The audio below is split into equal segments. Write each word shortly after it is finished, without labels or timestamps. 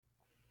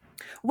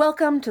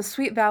Welcome to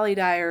Sweet Valley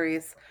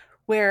Diaries,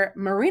 where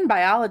marine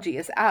biology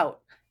is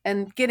out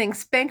and getting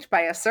spanked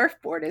by a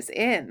surfboard is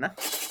in.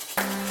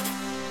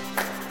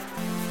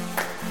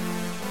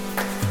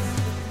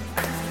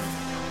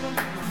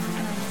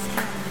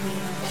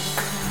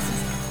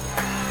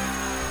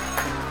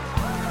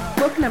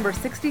 Book number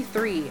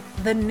 63,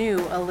 The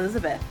New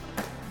Elizabeth.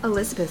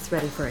 Elizabeth's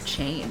ready for a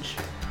change.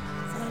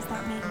 So does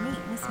that make me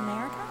Miss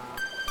America?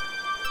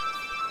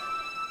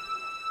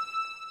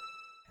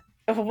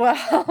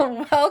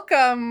 Well,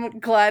 welcome,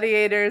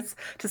 gladiators,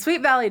 to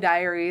Sweet Valley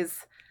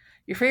Diaries,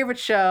 your favorite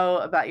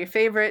show about your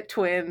favorite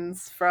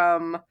twins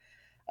from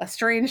a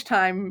strange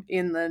time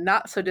in the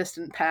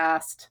not-so-distant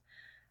past.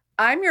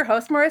 I'm your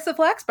host, Marissa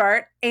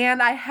Flaxbart,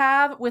 and I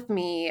have with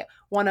me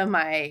one of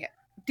my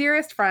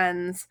dearest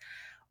friends,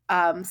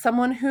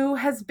 someone who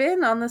has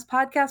been on this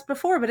podcast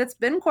before, but it's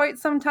been quite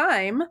some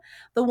time,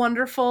 the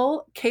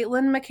wonderful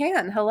Caitlin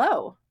McCann.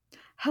 Hello.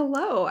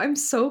 Hello, I'm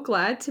so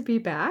glad to be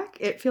back.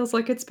 It feels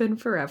like it's been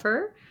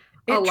forever.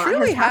 It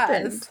truly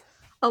has.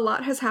 A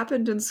lot has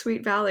happened in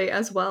Sweet Valley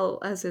as well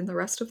as in the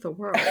rest of the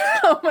world.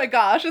 Oh my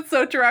gosh, it's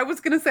so true. I was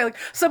going to say,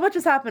 so much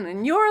has happened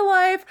in your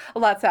life, a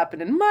lot's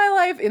happened in my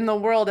life, in the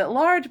world at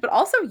large, but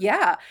also,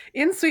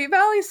 in Sweet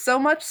Valley, so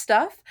much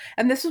stuff.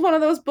 And this is one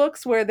of those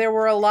books where there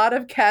were a lot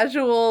of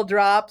casual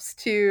drops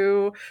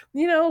to,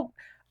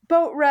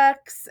 boat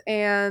wrecks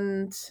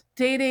and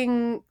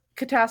dating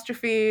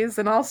catastrophes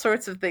and all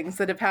sorts of things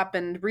that have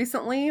happened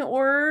recently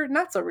or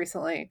not so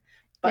recently,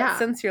 but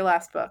since your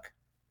last book,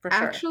 for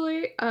sure.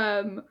 Actually,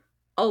 a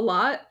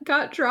lot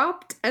got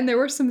dropped, and there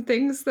were some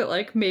things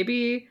that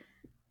maybe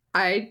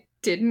I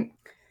didn't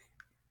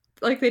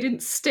they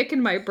didn't stick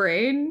in my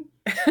brain.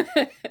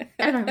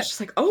 And I was just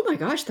like, oh my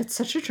gosh, that's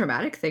such a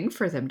dramatic thing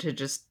for them to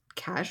just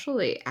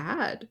casually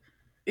add.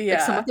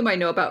 Yeah. Some of them I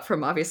know about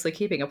from obviously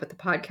keeping up with the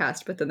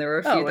podcast, but then there were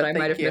a few that I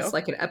might have missed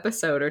an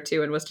episode or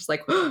two and was just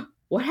like, oh,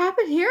 what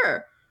happened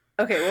here?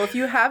 Okay, well, if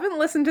you haven't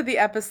listened to the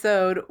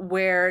episode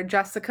where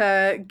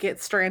Jessica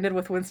gets stranded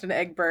with Winston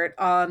Egbert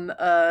on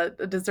a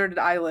deserted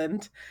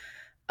island,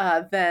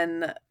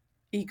 then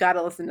you got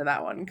to listen to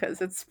that one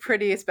because it's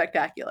pretty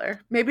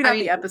spectacular. Maybe not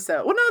the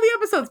episode. Well, no, the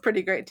episode's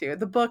pretty great too.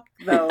 The book,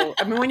 though,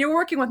 when you're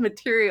working with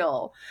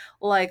material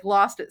like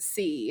Lost at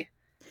Sea,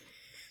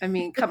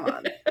 come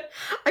on.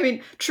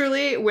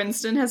 Truly,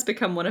 Winston has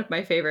become one of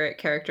my favorite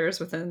characters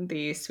within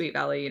the Sweet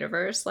Valley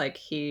universe. I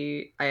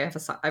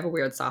have a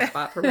weird soft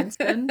spot for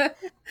Winston.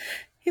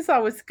 He's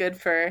always good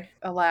for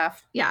a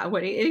laugh. Yeah,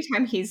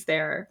 anytime he's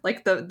there,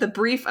 the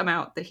brief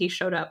amount that he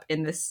showed up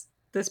in this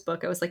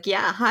book, I was like,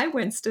 yeah, hi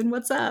Winston,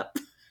 what's up?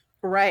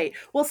 Right.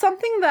 Well,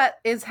 something that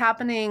is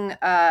happening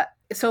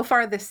so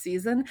far this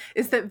season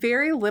is that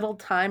very little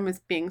time is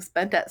being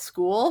spent at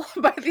school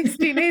by these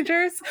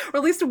teenagers, or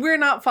at least we're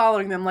not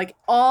following them.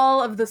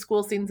 All of the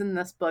school scenes in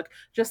this book,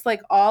 just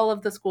like all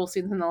of the school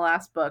scenes in the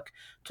last book,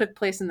 took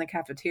place in the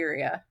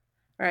cafeteria,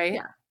 right?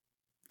 Yeah.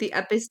 The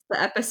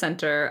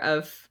epicenter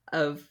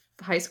of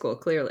high school,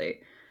 clearly.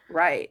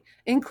 Right.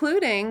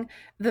 Including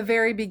the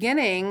very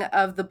beginning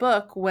of the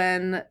book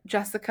when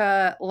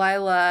Jessica,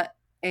 Lila,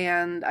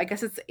 and I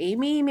guess it's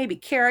Amy, maybe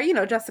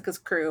Kara, Jessica's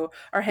crew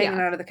are hanging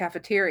out of the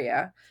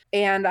cafeteria.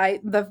 And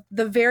the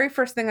very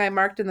first thing I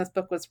marked in this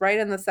book was right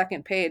in the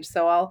second page.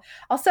 So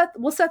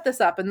we'll set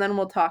this up and then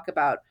we'll talk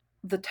about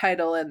the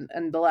title and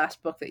the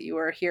last book that you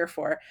were here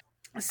for.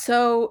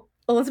 So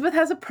Elizabeth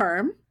has a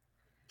perm,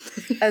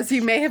 as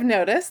you may have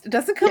noticed. It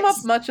doesn't come up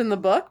much in the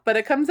book, but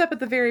it comes up at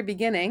the very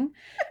beginning.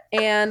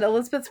 And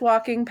Elizabeth's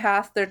walking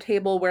past their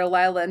table where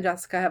Lila and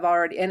Jessica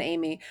and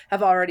Amy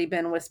have already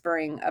been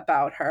whispering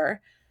about her.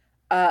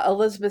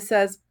 Elizabeth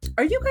says,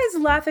 "Are you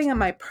guys laughing at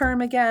my perm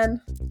again?"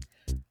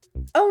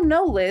 "Oh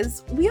no,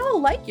 Liz, we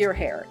all like your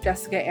hair,"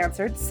 Jessica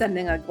answered,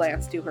 sending a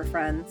glance to her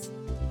friends.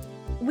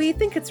 "We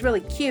think it's really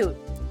cute."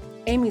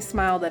 Amy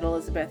smiled at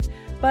Elizabeth,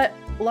 "But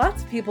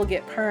lots of people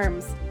get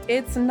perms.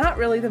 It's not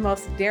really the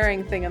most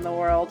daring thing in the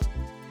world."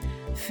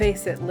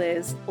 "Face it,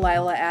 Liz,"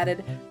 Lila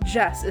added,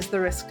 "Jess is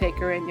the risk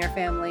taker in your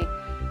family.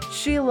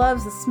 She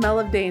loves the smell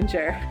of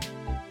danger.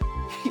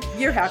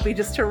 You're happy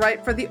just to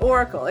write for the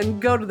Oracle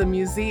and go to the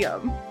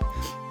museum."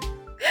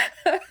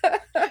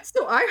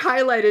 So I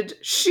highlighted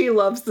 "she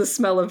loves the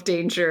smell of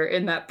danger"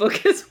 in that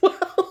book as well.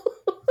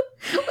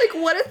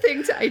 What a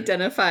thing to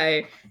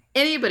identify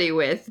anybody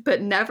with,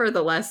 but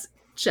nevertheless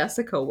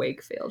Jessica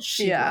Wakefield.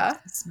 She loves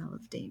the smell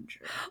of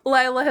danger.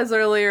 Lila has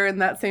earlier in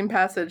that same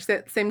passage,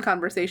 that same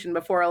conversation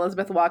before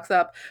Elizabeth walks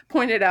up,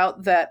 pointed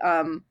out that,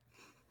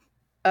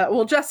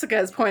 Jessica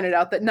has pointed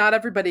out that not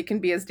everybody can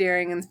be as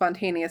daring and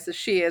spontaneous as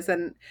she is.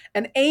 And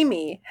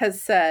Amy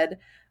has said,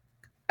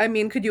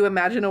 could you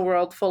imagine a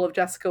world full of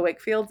Jessica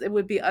Wakefields? It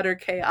would be utter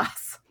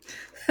chaos.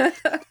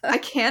 I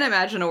can't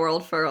imagine a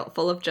world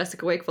full of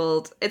Jessica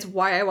Wakefield. It's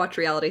why I watch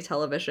reality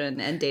television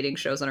and dating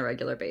shows on a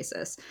regular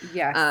basis.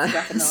 Yes,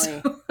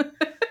 definitely.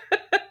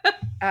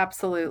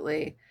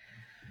 Absolutely.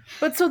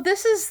 But so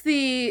this is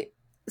the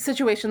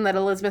situation that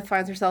Elizabeth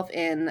finds herself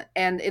in,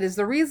 and it is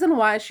the reason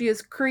why she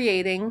is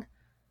creating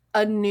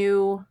a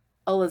new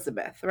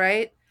Elizabeth,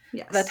 right?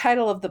 The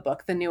title of the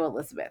book, The New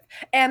Elizabeth.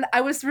 And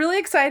I was really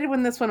excited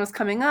when this one was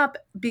coming up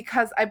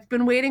because I've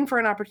been waiting for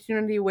an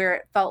opportunity where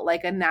it felt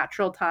like a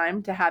natural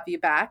time to have you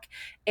back.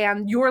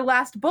 And your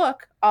last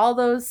book, all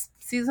those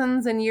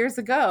seasons and years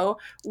ago,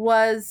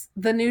 was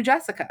The New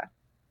Jessica.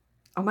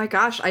 Oh my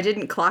gosh, I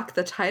didn't clock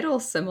the title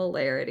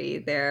similarity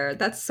there.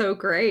 That's so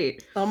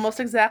great. Almost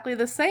exactly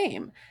the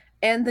same.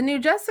 And The New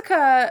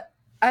Jessica,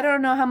 I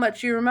don't know how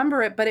much you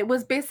remember it, but it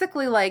was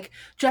basically like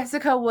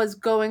Jessica was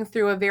going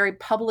through a very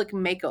public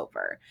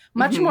makeover.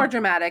 Much more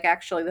dramatic,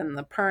 actually, than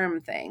the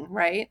perm thing,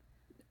 right?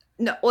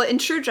 No, well, in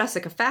true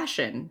Jessica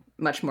fashion,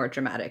 much more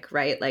dramatic,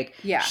 right? Like,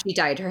 she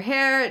dyed her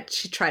hair,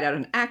 she tried out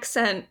an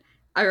accent.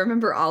 I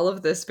remember all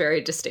of this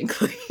very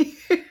distinctly.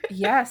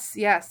 Yes.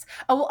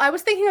 Oh, well, I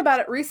was thinking about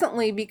it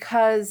recently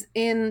because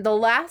in the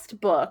last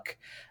book,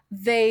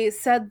 they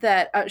said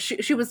that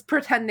she was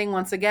pretending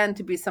once again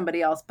to be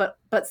somebody else, but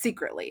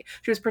secretly.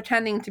 She was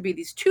pretending to be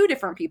these two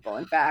different people,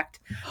 in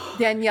fact,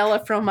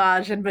 Daniela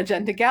Fromage and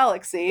Magenta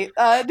Galaxy.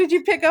 Did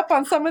you pick up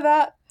on some of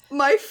that?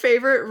 My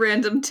favorite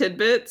random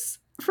tidbits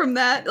from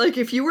that, like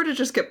if you were to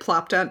just get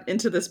plopped out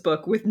into this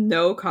book with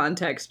no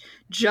context,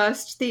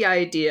 just the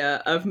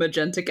idea of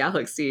Magenta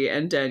Galaxy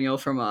and Danielle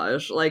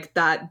Fromage, like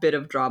that bit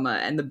of drama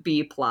and the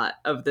B plot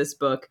of this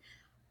book,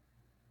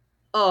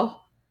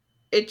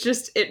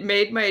 it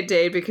made my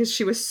day because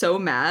she was so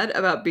mad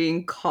about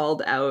being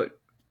called out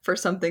for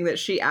something that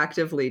she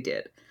actively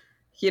did,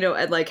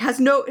 and like has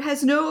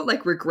no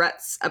like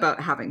regrets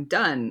about having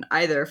done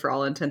either, for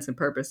all intents and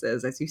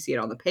purposes, as you see it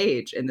on the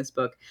page in this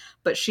book.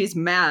 But she's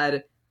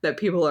mad that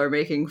people are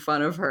making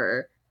fun of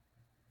her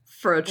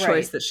for a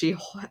choice that she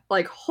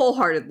like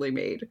wholeheartedly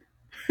made.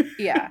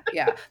 Yeah.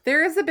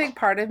 There is a big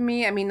part of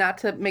me, I mean, not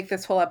to make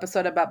this whole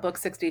episode about book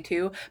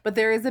 62, but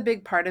there is a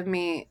big part of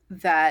me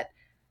that,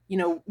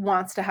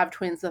 wants to have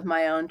twins of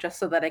my own just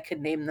so that I could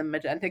name them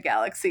Magenta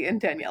Galaxy and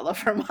Daniela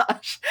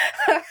Fromage.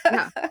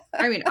 Yeah.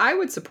 I mean, I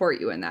would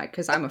support you in that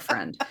because I'm a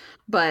friend,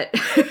 but...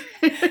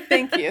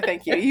 Thank you.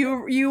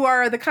 You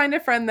are the kind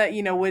of friend that,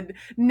 would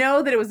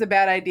know that it was a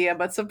bad idea,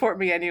 but support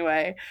me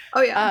anyway.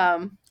 Oh, yeah.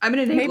 I'm an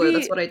enabler.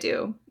 That's what I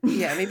do.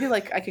 Yeah, maybe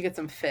like I could get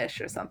some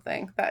fish or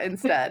something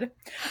instead.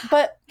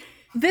 But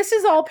this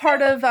is all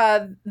part of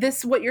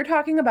this. What you're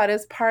talking about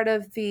is part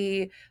of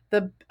the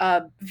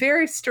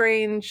very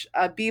strange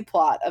B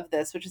plot of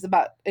this, which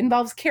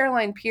involves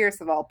Caroline Pierce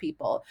of all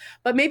people.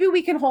 But maybe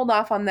we can hold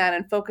off on that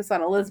and focus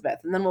on Elizabeth,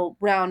 and then we'll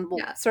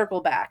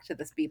circle back to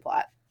this B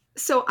plot.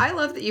 So I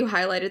love that you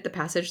highlighted the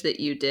passage that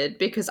you did,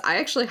 because I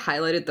actually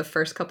highlighted the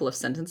first couple of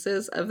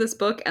sentences of this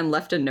book and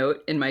left a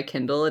note in my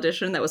Kindle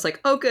edition that was like,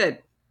 oh, good,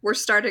 we're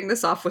starting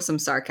this off with some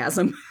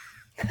sarcasm.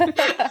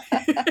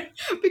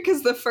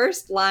 Because the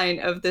first line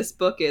of this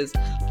book is,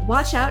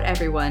 "Watch out,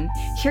 everyone.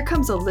 Here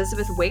comes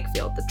Elizabeth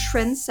Wakefield, the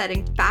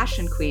trend-setting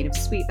fashion queen of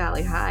Sweet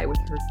Valley High with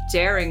her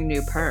daring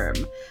new perm,"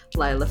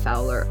 Lila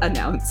Fowler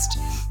announced.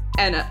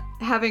 And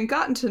having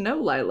gotten to know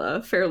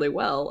Lila fairly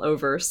well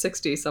over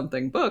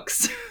 60-something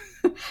books,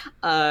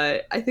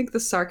 I think the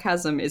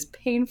sarcasm is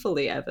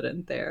painfully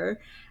evident there.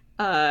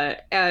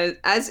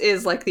 As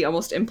is like the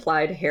almost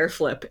implied hair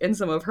flip in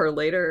some of her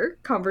later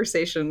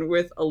conversation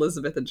with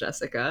Elizabeth and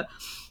Jessica.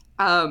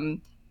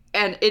 And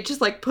it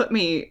just like put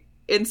me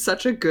in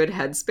such a good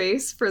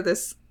headspace for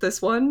this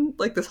one.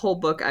 Like this whole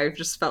book, I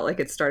just felt like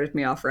it started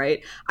me off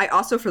right. I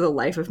also, for the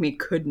life of me,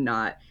 could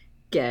not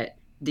get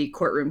the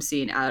courtroom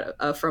scene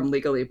out from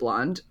Legally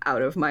Blonde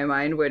out of my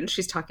mind when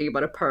she's talking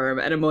about a perm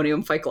and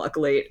ammonium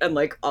thioclate and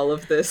like all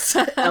of this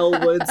Elle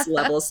Woods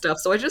level stuff.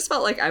 So I just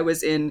felt like I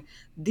was in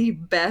the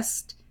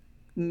best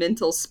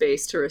mental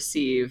space to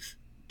receive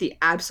the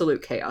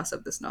absolute chaos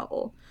of this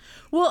novel.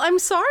 Well, I'm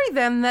sorry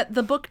then that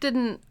the book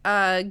didn't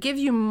give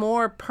you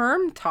more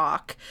perm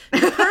talk.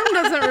 Perm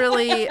doesn't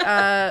really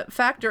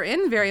factor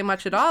in very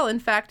much at all. In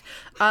fact,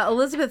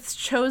 Elizabeth's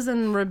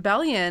chosen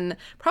rebellion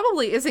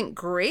probably isn't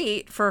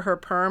great for her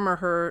perm or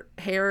her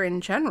hair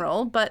in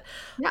general, but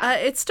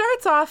it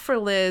starts off for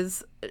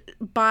Liz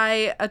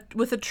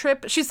with a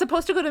trip. She's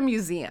supposed to go to a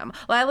museum.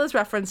 Lila's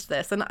referenced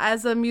this, and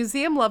as a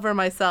museum lover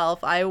myself,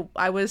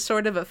 I was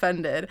sort of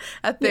offended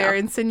at their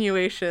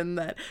insinuation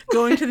that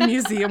going to the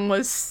museum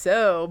was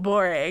so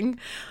boring.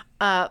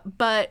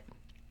 But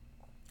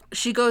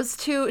she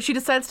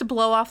decides to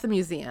blow off the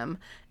museum,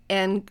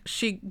 and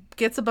she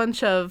gets a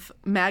bunch of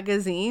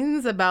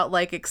magazines about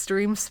like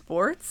extreme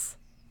sports.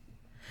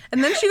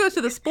 And then she goes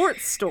to the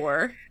sports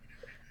store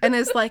and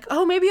is like,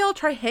 oh, maybe I'll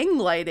try hang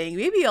gliding.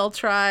 Maybe I'll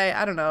try,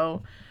 I don't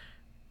know,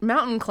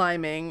 mountain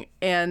climbing.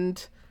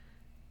 And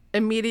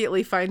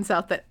immediately finds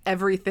out that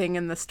everything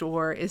in the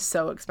store is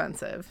so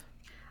expensive.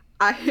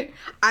 I,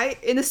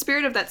 in the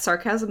spirit of that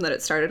sarcasm that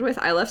it started with,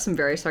 I left some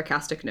very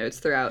sarcastic notes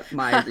throughout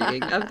my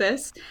reading of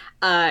this.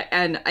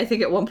 And I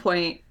think at one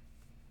point,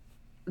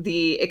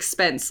 the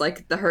expense,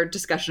 like her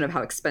discussion of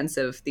how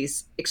expensive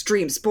these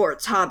extreme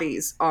sports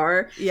hobbies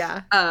are.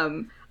 Yeah.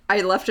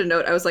 I left a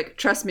note. I was like,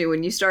 trust me,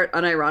 when you start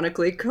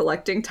unironically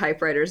collecting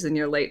typewriters in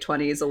your late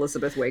 20s,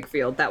 Elizabeth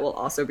Wakefield, that will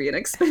also be an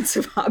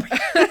expensive hobby.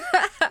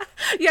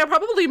 Yeah,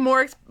 probably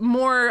more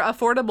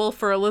affordable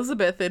for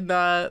Elizabeth in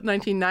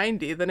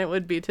 1990 than it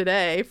would be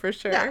today, for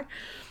sure.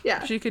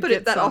 Yeah. She could but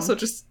get that some. also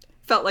just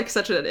felt like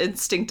such an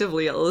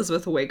instinctively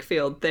Elizabeth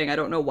Wakefield thing. I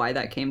don't know why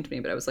that came to me,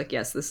 but I was like,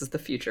 yes, this is the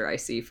future I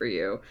see for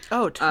you.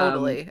 Oh,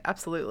 totally.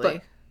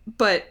 Absolutely.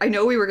 But I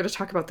know we were going to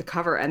talk about the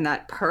cover and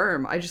that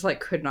perm. I just like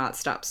could not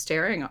stop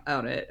staring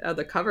on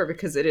the cover,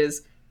 because it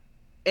is,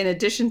 in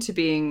addition to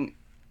being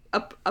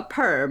a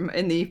perm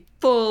in the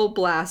full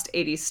blast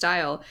 80s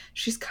style,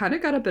 she's kind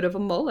of got a bit of a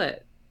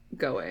mullet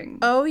going.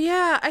 Oh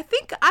yeah, I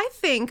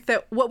think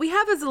that what we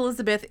have is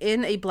Elizabeth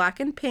in a black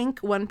and pink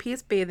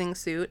one-piece bathing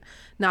suit,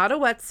 not a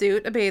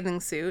wetsuit, a bathing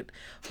suit,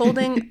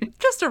 holding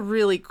just a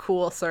really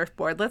cool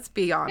surfboard. Let's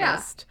be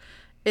honest.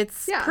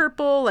 It's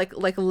purple,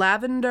 like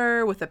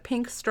lavender with a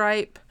pink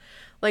stripe.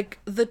 Like,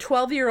 the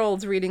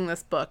 12-year-olds reading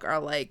this book are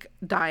like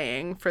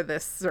dying for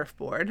this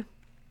surfboard.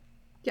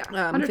 Yeah,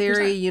 100%.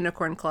 Very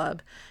Unicorn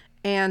Club.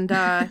 And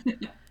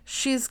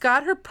she's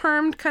got her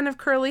permed kind of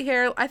curly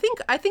hair. I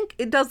think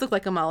it does look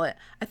like a mullet.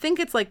 I think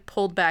it's like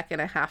pulled back in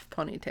a half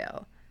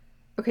ponytail.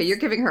 Okay, you're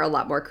giving her a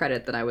lot more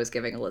credit than I was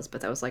giving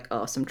Elizabeth. I was like,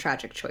 oh, some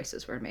tragic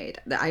choices were made.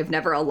 I've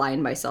never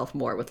aligned myself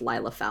more with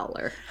Lila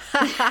Fowler.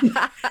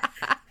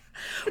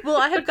 Well,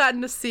 I have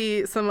gotten to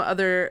see one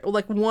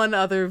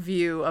other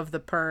view of the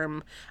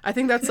perm. I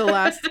think that's the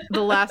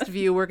last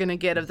view we're going to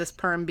get of this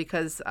perm,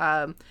 because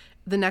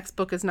the next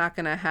book is not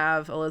going to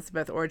have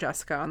Elizabeth or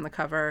Jessica on the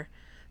cover,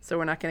 so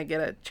we're not going to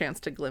get a chance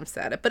to glimpse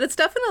at it. But it's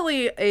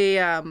definitely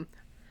a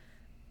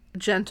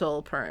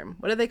gentle perm.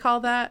 What do they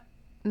call that?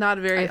 Not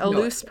a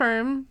loose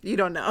perm? You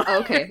don't know.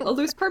 Okay, a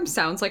loose perm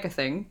sounds like a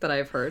thing that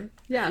I've heard.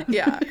 Yeah.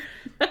 Yeah.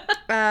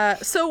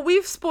 So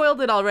we've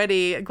spoiled it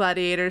already,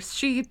 Gladiators.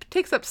 She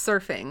takes up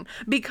surfing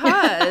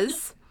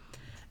because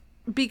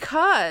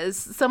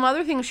some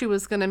other thing she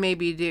was going to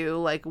maybe do,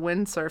 like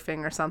windsurfing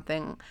or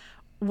something,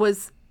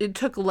 was it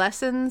took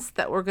lessons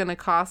that were going to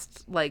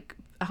cost like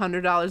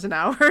 $100 an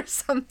hour or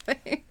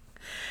something.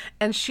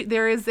 And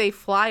there is a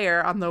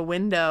flyer on the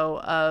window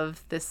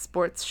of this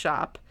sports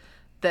shop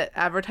that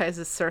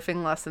advertises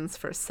surfing lessons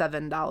for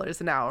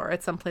 $7 an hour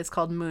at some place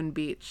called Moon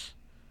Beach.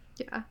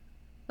 Yeah.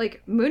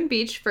 Like, Moon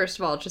Beach, first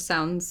of all, just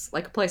sounds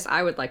like a place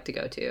I would like to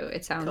go to.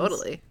 It sounds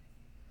totally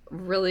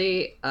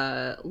really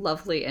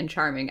lovely and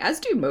charming, as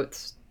do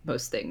most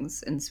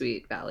things in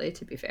Sweet Valley,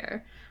 to be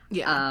fair.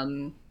 Yeah.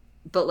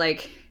 But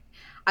like,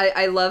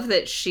 I love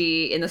that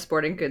she, in the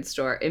sporting goods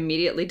store,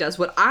 immediately does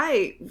what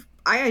I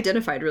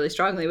identified really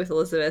strongly with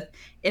Elizabeth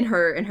in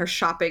her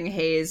shopping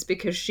haze,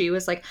 because she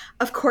was like,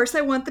 of course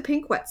I want the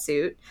pink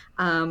wetsuit.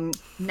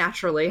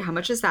 Naturally, how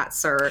much is that,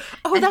 sir?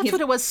 Oh, and that's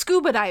what it was.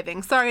 Scuba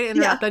diving. Sorry to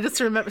interrupt. Yeah. I just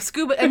remember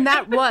scuba. And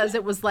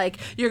it was like,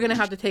 you're going to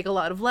have to take a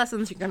lot of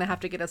lessons. You're going to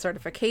have to get a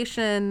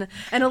certification.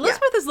 And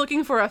Elizabeth is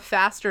looking for a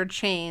faster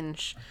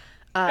change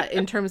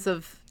in terms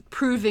of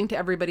proving to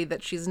everybody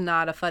that she's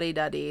not a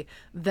fuddy-duddy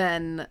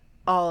than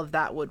all of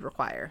that would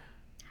require.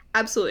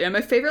 Absolutely. And my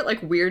favorite,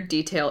 like, weird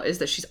detail is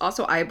that she's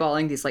also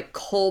eyeballing these, like,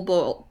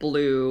 cobalt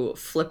blue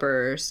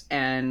flippers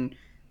and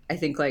I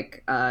think,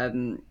 like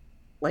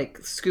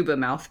scuba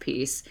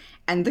mouthpiece.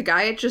 And the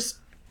guy just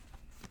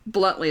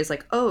bluntly is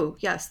like, oh,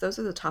 yes, those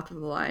are the top of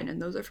the line, and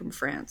those are from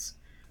France.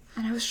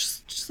 And I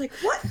was just like,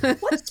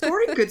 what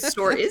sporting goods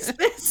store is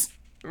this?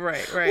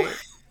 Right.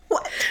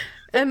 What?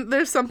 And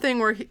there's something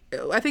where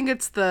I think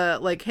it's the,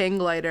 like, hang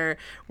glider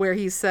where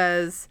he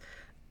says,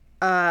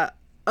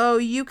 oh,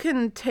 you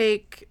can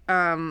take,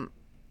 I'm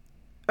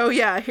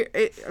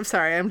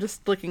sorry, I'm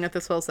just looking at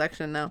this whole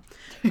section now.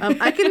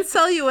 I can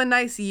sell you a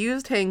nice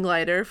used hang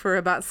glider for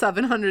about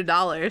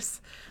 $700.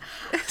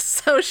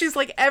 So she's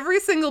like, every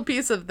single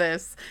piece of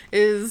this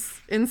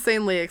is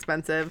insanely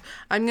expensive.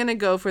 I'm going to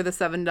go for the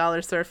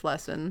 $7 surf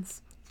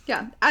lessons.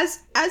 Yeah, as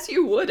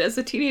you would as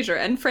a teenager.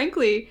 And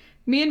frankly,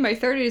 me in my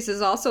 30s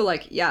is also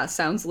like, yeah,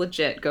 sounds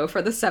legit. Go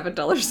for the $7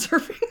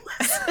 surfing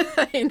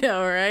lesson. I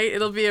know, right?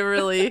 It'll be a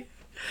really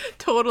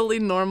totally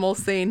normal,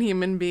 sane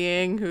human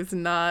being who's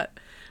not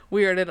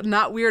weird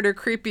or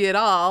creepy at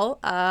all.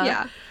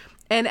 Yeah.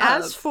 And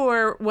as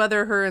for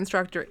whether her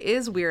instructor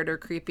is weird or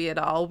creepy at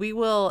all, we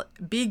will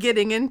be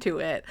getting into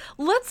it.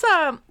 Let's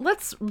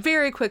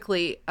very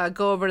quickly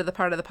go over to the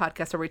part of the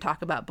podcast where we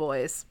talk about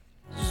boys.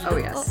 Oh,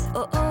 yes.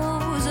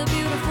 Who's a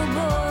beautiful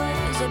boy,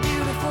 who's a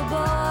beautiful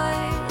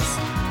boy.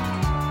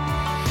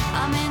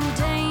 I'm in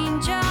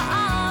danger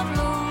of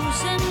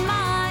losing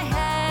my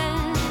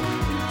head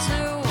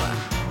too.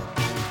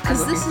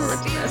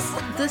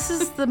 Because this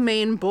is the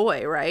main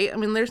boy, right? I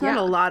mean, there's not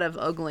a lot of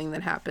ogling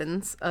that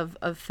happens of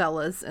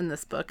fellas in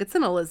this book. It's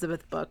an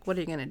Elizabeth book. What are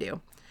you gonna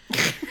do?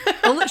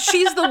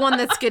 She's the one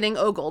that's getting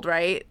ogled,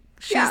 right?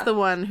 She's the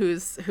one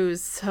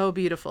who's so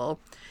beautiful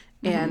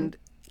and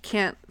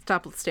can't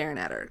stop staring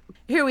at her.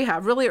 Here we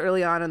have, really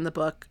early on in the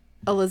book,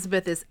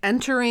 Elizabeth is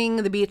entering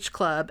the beach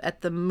club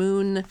at the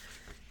Moon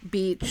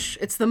Beach.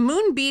 It's the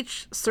Moon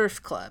Beach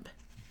Surf Club.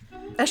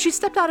 As she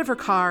stepped out of her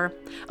car,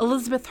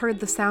 Elizabeth heard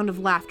the sound of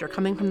laughter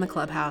coming from the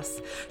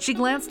clubhouse. She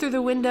glanced through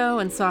the window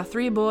and saw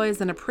 3 boys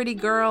and a pretty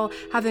girl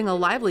having a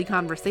lively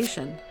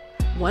conversation.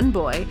 One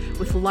boy,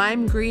 with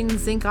lime green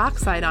zinc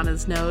oxide on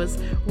his nose,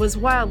 was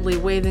wildly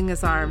waving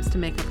his arms to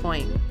make a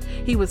point.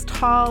 He was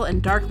tall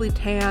and darkly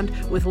tanned,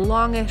 with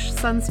longish,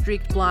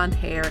 sun-streaked blonde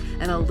hair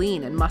and a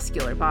lean and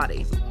muscular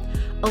body.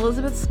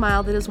 Elizabeth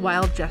smiled at his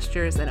wild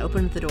gestures and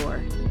opened the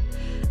door.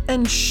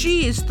 "And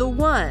she's the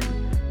one!"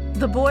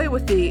 The boy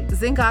with the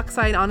zinc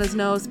oxide on his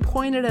nose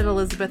pointed at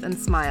Elizabeth and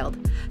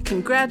smiled.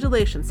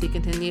 "Congratulations," he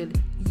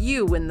continued.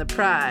 "You win the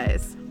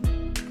prize."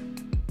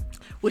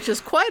 Which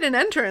is quite an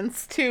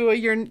entrance to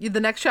the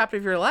next chapter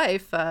of your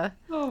life,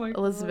 Oh my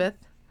Elizabeth.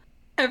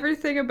 God.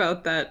 Everything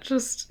about that,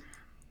 just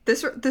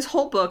this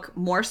whole book,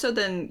 more so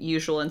than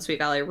usual in Sweet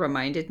Valley,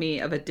 reminded me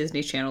of a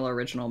Disney Channel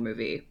original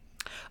movie.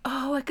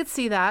 Oh, I could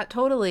see that.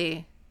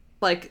 Totally.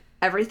 Like,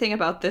 everything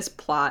about this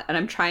plot, and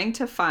I'm trying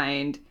to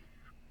find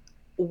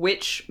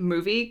which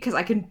movie, because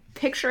I can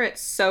picture it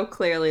so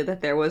clearly that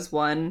there was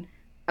one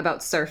about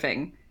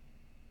surfing.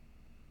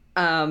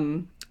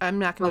 I'm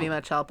not going to be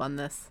much help on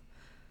this.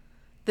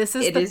 This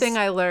is the thing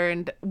I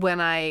learned when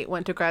I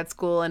went to grad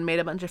school and made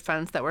a bunch of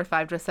friends that were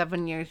 5 to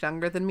 7 years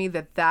younger than me,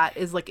 that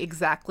is like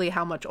exactly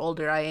how much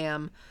older I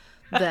am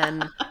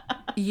than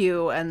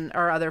you and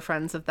our other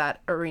friends of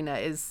that arena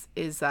is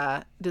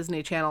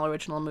Disney Channel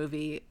original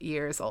movie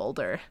years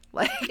older.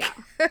 Like, yeah.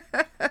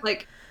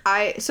 Like,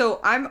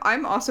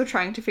 I'm also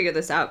trying to figure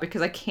this out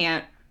because I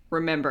can't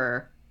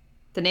remember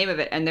the name of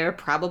it, and there are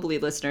probably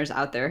listeners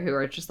out there who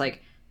are just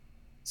like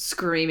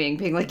screaming,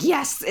 being like,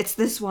 "Yes, it's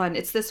this one,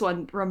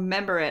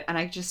 remember it." And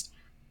I just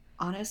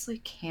honestly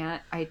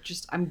can't. I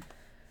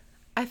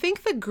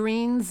think the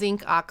green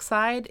zinc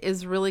oxide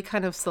is really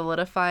kind of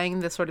solidifying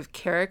the sort of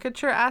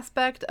caricature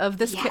aspect of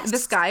this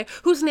this guy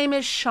whose name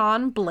is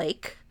Sean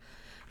Blake.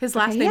 His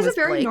last name is Blake. He has a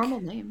very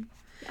normal name.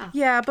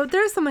 Yeah, but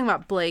there's something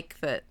about Blake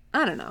that,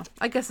 I don't know,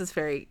 I guess is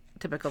very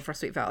typical for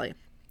Sweet Valley.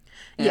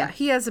 Yeah,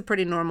 he has a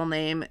pretty normal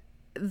name.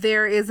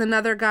 There is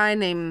another guy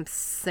named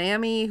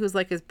Sammy who's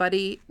like his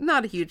buddy,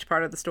 not a huge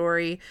part of the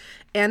story,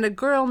 and a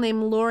girl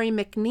named Lori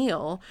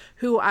McNeil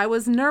who I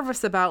was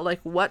nervous about,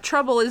 like, what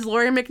trouble is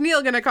Lori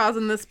McNeil going to cause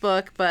in this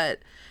book, but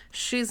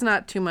she's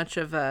not too much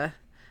of an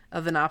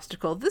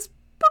obstacle. This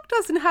book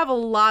doesn't have a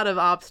lot of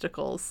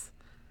obstacles.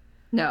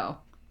 No.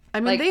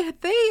 I mean,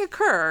 they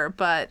occur,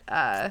 but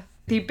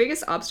the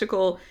biggest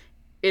obstacle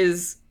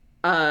is,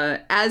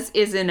 as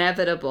is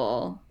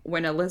inevitable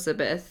when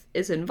Elizabeth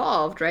is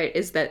involved, right,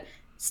 is that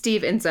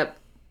Steve ends up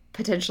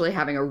potentially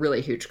having a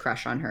really huge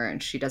crush on her,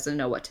 and she doesn't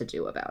know what to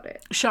do about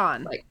it.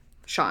 Sean.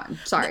 Sean.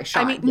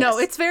 I mean, yes. No,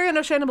 it's very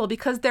understandable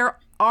because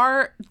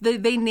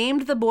they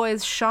named the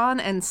boys Sean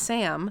and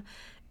Sam,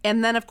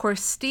 and then, of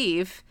course,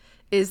 Steve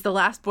is the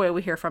last boy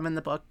we hear from in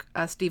the book,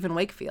 Stephen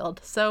Wakefield.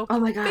 So, oh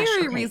my gosh,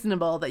 very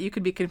reasonable that you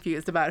could be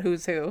confused about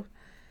who's who.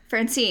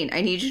 Francine,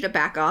 I need you to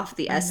back off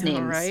the S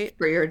names, right?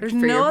 There's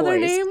no other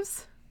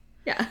names?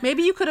 Yeah.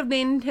 Maybe you could have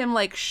named him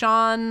like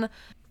Sean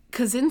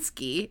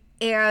Kaczynski,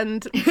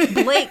 and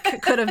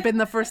Blake could have been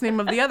the first name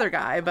of the other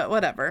guy, but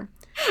whatever.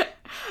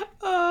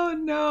 Oh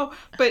no.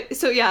 But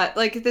so yeah,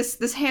 like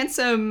this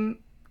handsome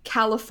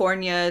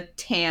California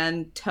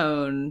tan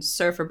tone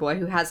surfer boy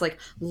who has like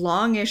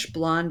longish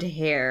blonde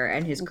hair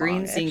and his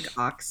green zinc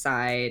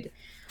oxide,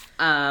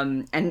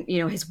 and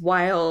his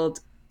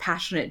wild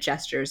passionate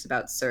gestures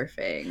about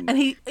surfing. And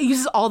he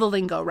uses all the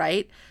lingo,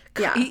 right?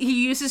 Yeah.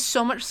 He uses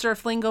so much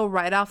surf lingo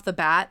right off the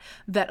bat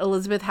that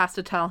Elizabeth has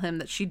to tell him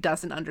that she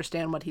doesn't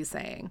understand what he's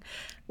saying.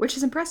 Which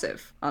is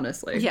impressive,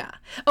 honestly. Yeah.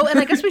 Oh, and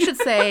I guess we should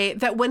say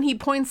that when he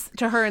points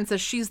to her and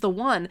says she's the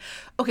one,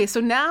 okay,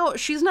 so now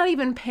she's not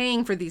even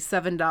paying for these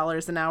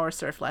 $7 an hour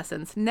surf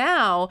lessons.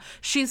 Now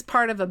she's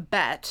part of a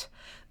bet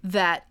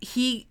that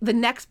the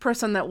next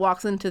person that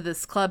walks into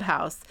this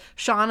clubhouse,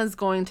 Sean is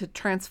going to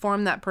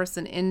transform that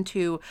person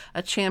into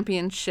a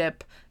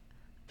championship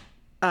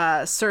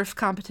surf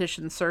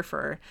competition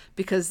surfer,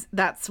 because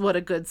that's what a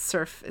good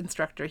surf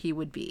instructor he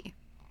would be.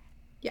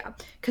 Yeah,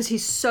 because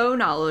he's so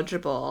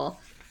knowledgeable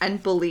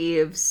and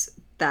believes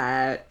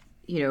that,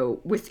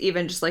 with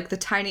even just like the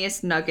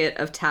tiniest nugget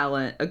of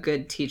talent, a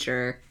good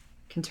teacher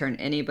can turn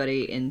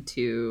anybody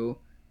into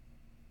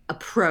a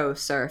pro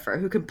surfer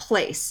who can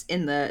place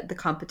in the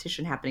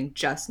competition happening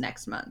just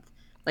next month.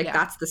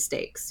 That's the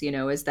stakes,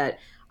 is that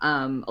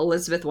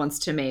Elizabeth wants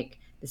to make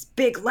this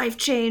big life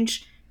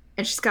change,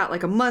 and she's got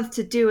like a month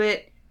to do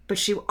it, but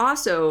she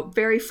also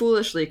very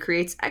foolishly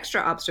creates extra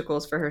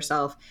obstacles for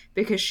herself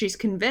because she's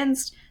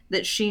convinced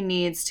that she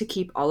needs to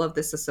keep all of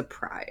this a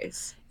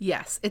surprise.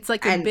 Yes, it's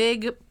like a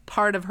big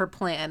part of her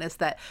plan is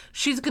that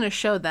she's going to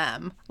show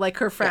them, like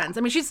her friends.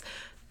 Yeah. I mean,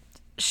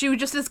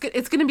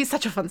 it's going to be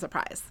such a fun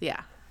surprise.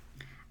 Yeah.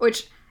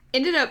 Which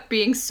ended up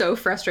being so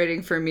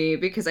frustrating for me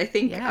because I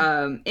think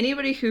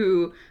anybody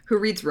who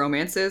reads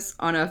romances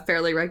on a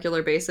fairly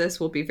regular basis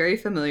will be very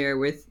familiar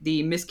with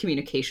the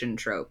miscommunication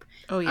trope.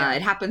 Oh, yeah.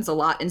 It happens a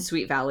lot in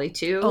Sweet Valley,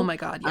 too. Oh, my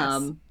God,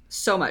 yes.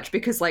 So much,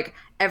 because like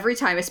every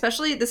time,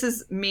 especially this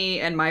is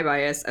me and my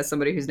bias as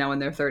somebody who's now in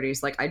their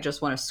 30s, like I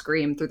just want to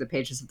scream through the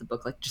pages of the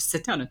book, like just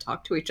sit down and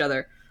talk to each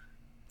other.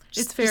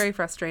 It's very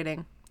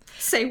frustrating.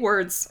 Say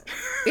words.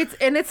 It's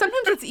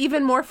sometimes it's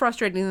even more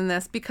frustrating than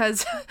this,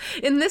 because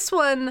in this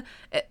one,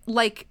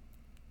 like,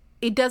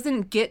 it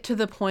doesn't get to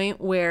the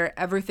point where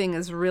everything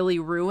is really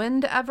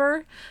ruined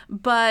ever,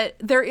 but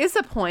there is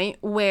a point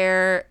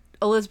where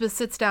Elizabeth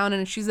sits down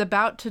and she's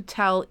about to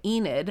tell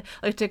Enid,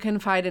 like, to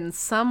confide in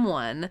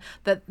someone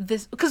that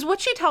this, because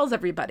what she tells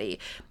everybody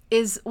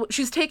is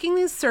she's taking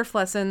these surf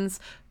lessons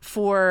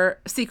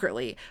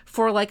secretly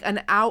for like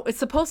an hour. It's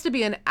supposed to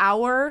be an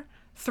hour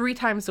 3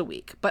 times a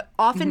week, but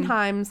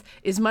oftentimes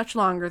is much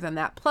longer than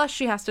that. Plus,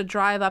 she has to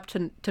drive up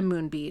to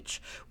Moon Beach,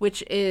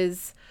 which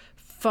is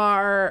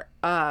far,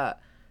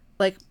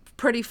 like,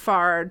 pretty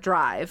far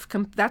drive.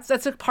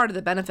 That's a part of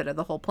the benefit of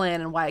the whole plan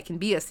and why it can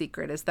be a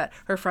secret, is that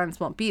her friends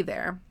won't be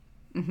there.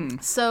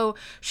 So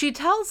she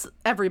tells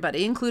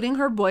everybody, including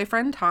her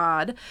boyfriend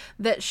Todd,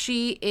 that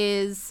she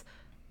is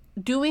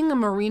doing a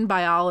marine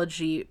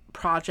biology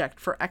project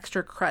for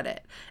extra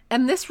credit.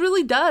 And this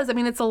really does. I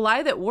mean, it's a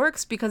lie that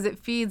works because it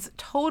feeds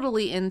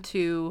totally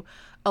into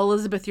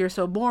Elizabeth, you're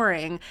so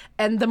boring.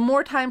 And the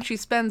more time she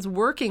spends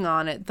working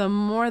on it, the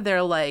more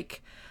they're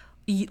like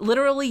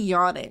literally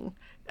yawning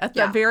at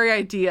the very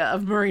idea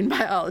of marine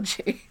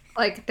biology.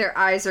 Like, their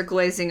eyes are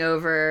glazing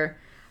over.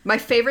 My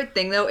favorite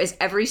thing, though, is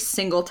every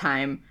single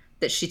time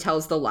that she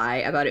tells the lie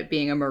about it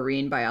being a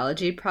marine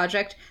biology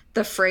project,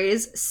 the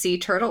phrase sea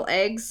turtle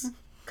eggs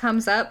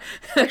comes up.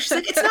 Like, she's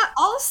like, it's not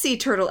all sea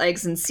turtle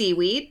eggs and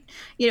seaweed,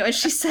 you know, and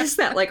she says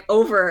that like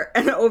over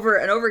and over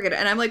and over again.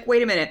 And I'm like,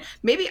 wait a minute,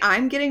 maybe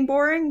I'm getting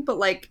boring, but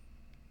like,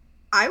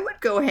 I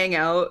would go hang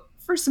out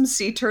for some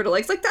sea turtle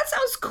eggs. Like, that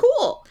sounds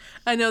cool.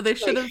 I know they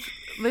should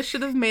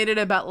have made it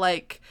about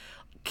like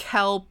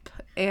kelp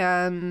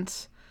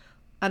and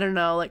I don't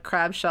know, like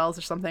crab shells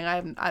or something.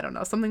 I don't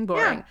know, something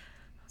boring.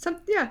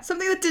 Yeah.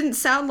 Something that didn't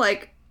sound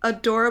like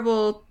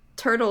adorable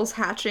turtles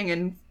hatching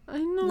and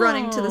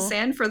running to the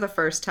sand for the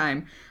first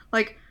time.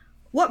 Like,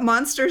 what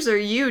monsters are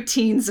you,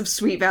 teens of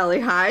Sweet Valley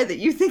High, that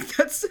you think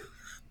that's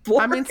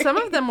boring? I mean, some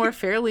of them were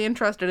fairly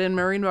interested in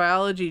marine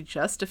biology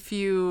just a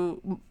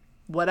few,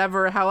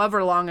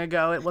 however long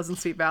ago it was in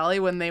Sweet Valley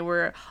when they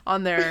were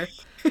on their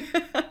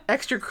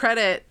extra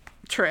credit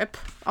trip.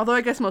 Although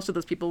I guess most of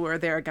those people were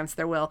there against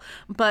their will.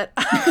 But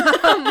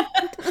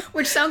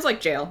which sounds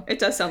like jail. It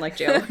does sound like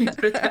jail when you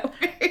put it that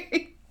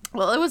way.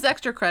 Well, it was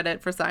extra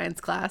credit for science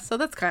class, so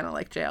that's kind of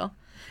like jail.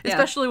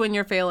 Especially when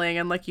you're failing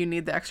and like you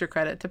need the extra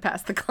credit to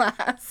pass the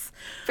class.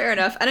 Fair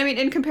enough. And I mean,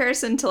 in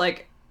comparison to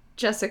like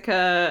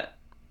Jessica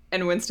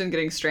and Winston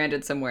getting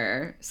stranded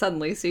somewhere,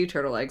 suddenly sea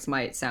turtle eggs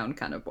might sound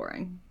kind of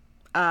boring.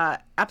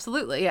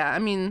 Absolutely, yeah. I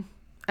mean,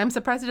 I'm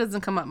surprised it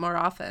doesn't come up more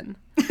often.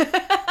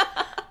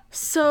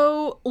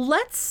 So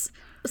let's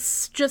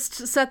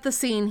just set the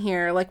scene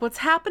here. Like, what's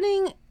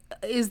happening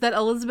is that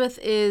Elizabeth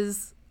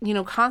is, you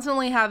know,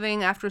 constantly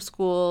having after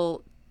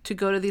school to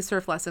go to these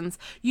surf lessons.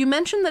 You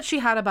mentioned that she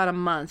had about a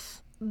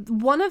month.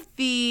 One of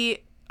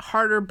the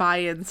harder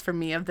buy-ins for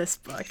me of this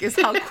book is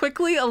how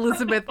quickly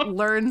Elizabeth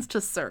learns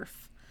to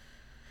surf.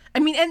 I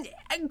mean, and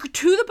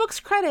to the book's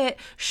credit,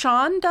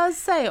 Sean does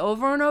say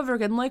over and over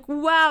again, like,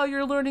 wow,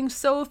 you're learning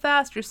so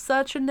fast. You're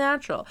such a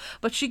natural.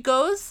 But she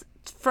goes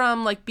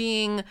from, like,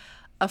 being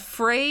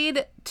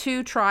afraid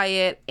to try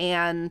it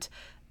and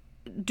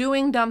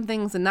doing dumb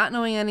things and not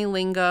knowing any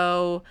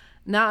lingo,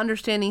 not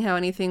understanding how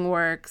anything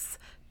works,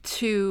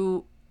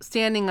 to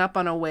standing up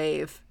on a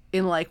wave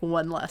in, like,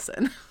 one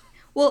lesson.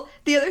 Well,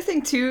 the other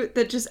thing, too,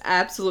 that just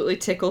absolutely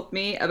tickled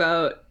me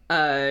about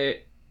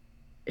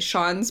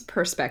Sean's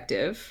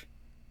perspective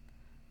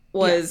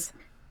was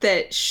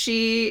that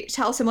she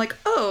tells him, like,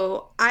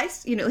 oh,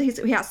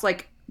 he asks,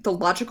 like, the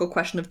logical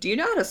question of, do you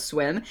know how to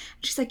swim? And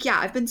she's like, yeah,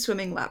 I've been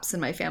swimming laps in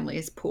my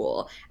family's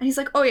pool. And he's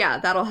like, oh, yeah,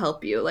 that'll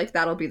help you. Like,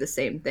 that'll be the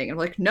same thing. And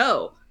I'm like,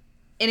 no.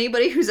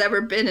 Anybody who's ever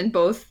been in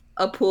both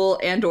a pool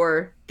and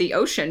or the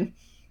ocean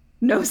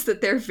knows that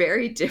they're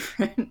very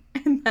different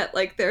and that,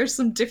 like, there's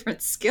some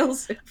different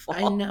skills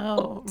involved. I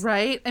know,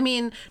 right? I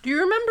mean, do you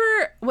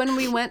remember when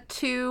we went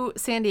to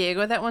San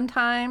Diego that one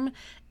time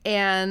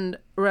and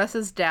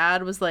Russ's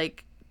dad was,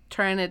 like,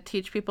 trying to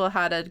teach people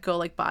how to go,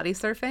 like, body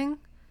surfing?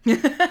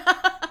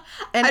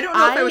 And I don't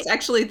know if I was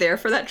actually there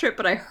for that trip,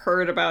 but I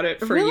heard about it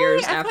for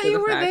years after the fact. I thought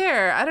you were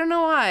there. I don't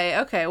know why.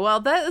 Okay, well,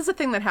 that is a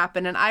thing that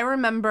happened. And I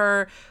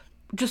remember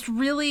just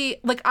really,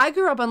 like, I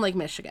grew up on Lake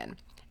Michigan.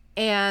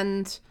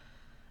 And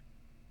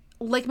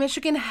Lake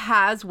Michigan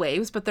has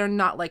waves, but they're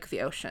not like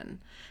the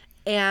ocean.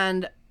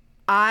 And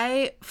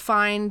I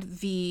find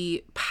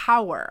the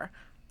power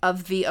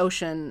of the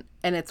ocean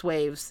and its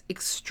waves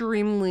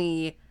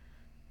extremely,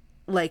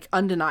 like,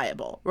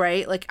 undeniable,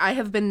 right? Like, I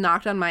have been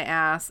knocked on my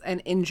ass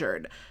and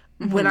injured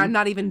when I'm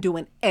not even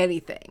doing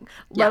anything,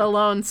 let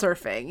alone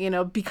surfing, you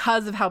know,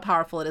 because of how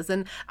powerful it is.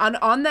 And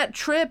on that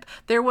trip,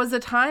 there was a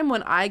time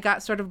when I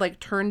got sort of, like,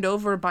 turned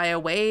over by a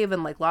wave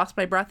and, like, lost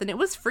my breath, and it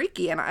was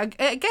freaky. And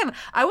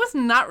I was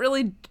not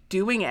really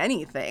doing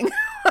anything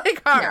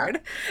like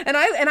hard. Yeah.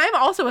 And I'm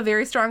also a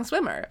very strong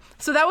swimmer.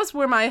 So that was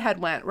where my head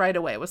went right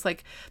away. It was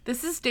like,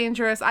 this is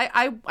dangerous.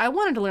 I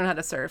wanted to learn how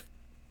to surf.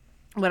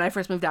 when I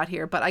first moved out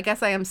here, but I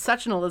guess I am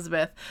such an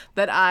Elizabeth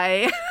that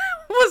I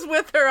was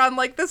with her on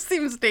like, this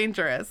seems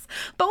dangerous.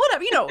 But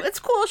whatever, you know, it's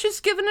cool.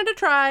 She's giving it a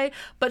try,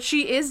 but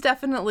she is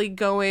definitely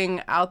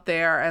going out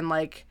there and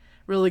like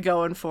really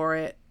going for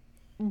it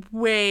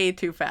way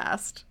too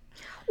fast.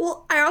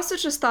 Well, I also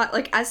just thought,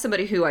 like, as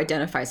somebody who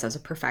identifies as a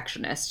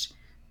perfectionist,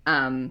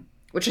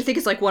 which I think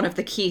is like one of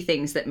the key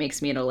things that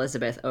makes me an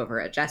Elizabeth over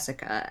at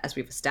Jessica, as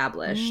we've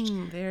established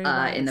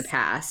in the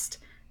past,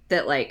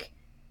 that like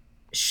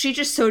she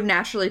just so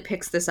naturally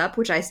picks this up,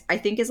 which I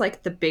think is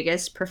like the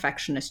biggest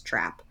perfectionist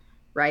trap,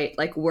 right?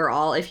 Like we're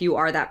all, if you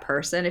are that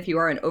person, if you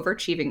are an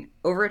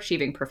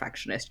overachieving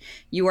perfectionist,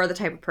 you are the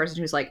type of person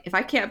who's like, if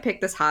I can't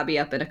pick this hobby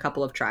up in a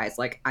couple of tries,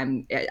 like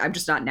I'm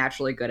just not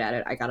naturally good at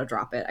it. I gotta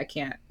drop it. I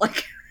can't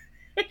like,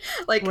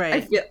 like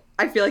right.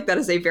 I feel like that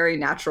is a very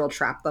natural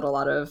trap that a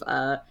lot of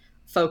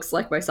folks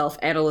like myself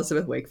and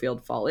Elizabeth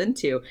Wakefield fall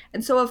into.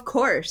 And so of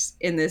course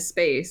in this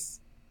space,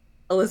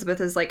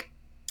 Elizabeth is like,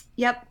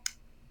 yep,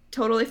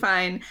 totally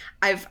fine.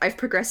 I've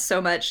progressed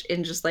so much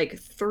in just like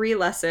 3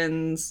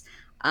 lessons.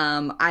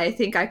 I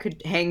think I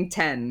could hang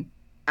 10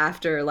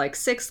 after like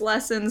 6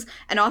 lessons.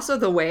 And also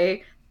the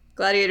way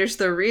Gladiators,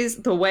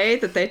 the way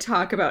that they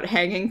talk about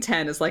hanging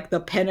 10 is like the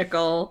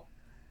pinnacle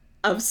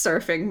of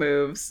surfing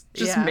moves,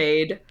 just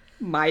made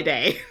my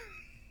day.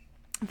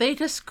 They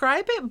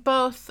describe it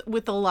both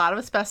with a lot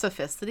of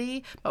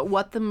specificity, but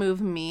what the move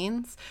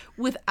means,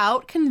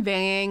 without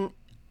conveying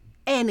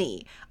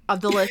any of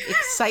the like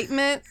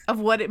excitement of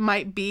what it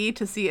might be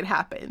to see it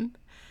happen.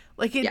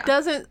 Like it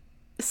doesn't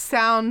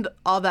sound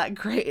all that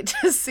great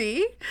to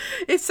see.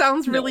 It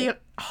sounds really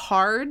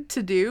hard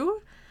to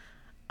do.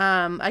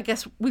 I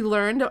guess we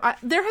learned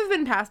there have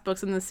been past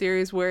books in the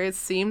series where it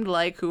seemed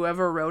like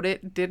whoever wrote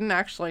it didn't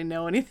actually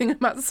know anything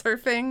about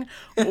surfing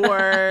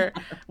or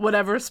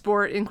whatever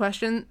sport in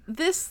question.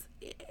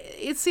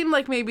 It seemed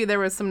like maybe there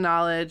was some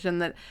knowledge,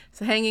 and that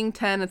so hanging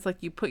 10, it's like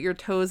you put your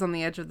toes on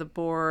the edge of the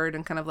board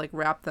and kind of like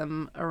wrap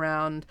them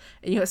around,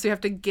 and so you have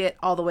to get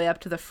all the way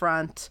up to the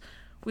front.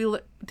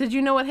 Did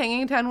you know what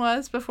hanging 10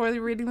 was before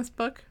reading this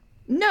book?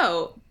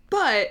 No,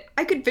 but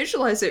I could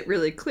visualize it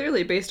really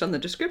clearly based on the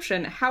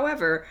description.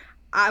 However,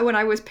 when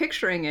I was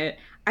picturing it,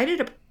 I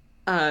ended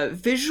up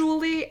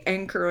visually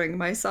anchoring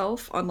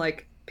myself on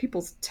like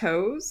people's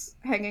toes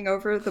hanging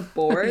over the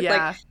board.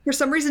 Like for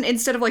some reason,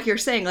 instead of like you're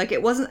saying, like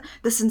it wasn't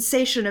the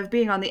sensation of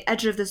being on the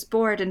edge of this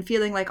board and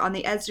feeling like on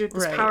the edge of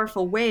this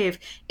powerful wave.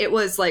 It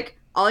was like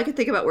all I could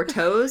think about were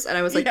toes, and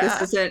I was like,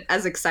 this isn't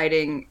as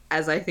exciting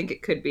as I think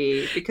it could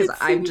be because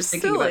I'm just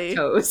thinking about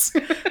toes.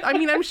 I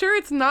mean, I'm sure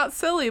it's not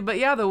silly, but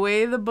yeah, the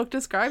way the book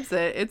describes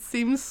it, it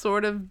seems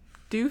sort of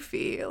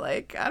doofy.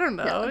 Like, I don't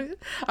know. Yeah.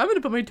 I'm going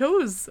to put my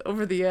toes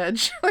over the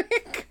edge.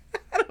 Like,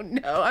 I don't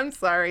know. I'm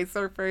sorry,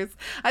 surfers.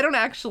 I don't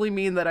actually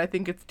mean that I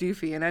think it's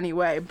doofy in any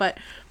way, but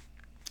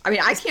I mean,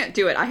 I can't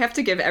do it. I have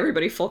to give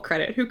everybody full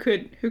credit who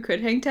could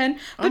hang 10.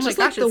 But oh my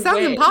gosh, it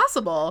sounds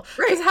impossible.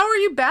 Because how are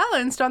you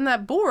balanced on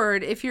that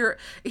board if you're...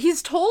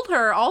 He's told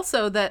her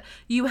also that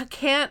you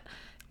can't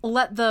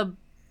let the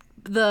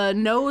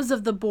nose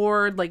of the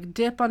board like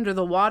dip under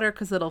the water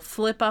because it'll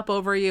flip up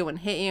over you and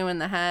hit you in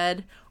the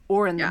head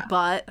or in the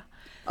butt.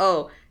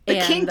 Oh,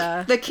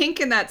 the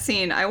kink in that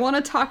scene. I want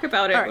to talk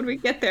about it when we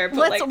get there.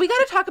 But we got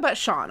to talk about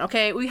Sean,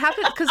 okay? We have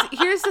to, because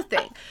here's the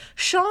thing.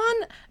 Sean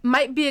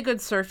might be a good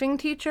surfing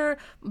teacher,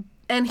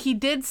 and he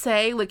did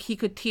say like he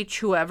could teach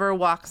whoever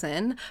walks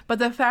in. But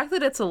the fact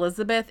that it's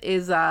Elizabeth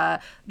is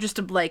just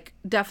a, like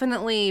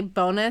definitely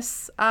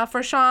bonus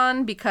for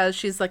Sean, because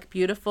she's like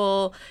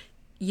beautiful,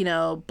 you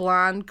know,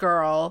 blonde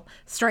girl,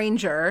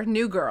 stranger,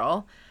 new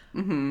girl.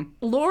 Mm-hmm.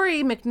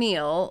 Laurie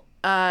McNeil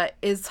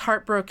is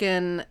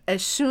heartbroken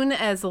as soon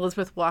as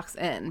Elizabeth walks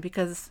in,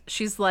 because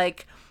she's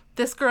like,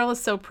 this girl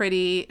is so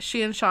pretty.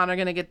 She and Sean are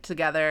going to get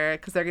together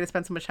because they're going to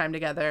spend so much time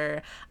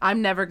together.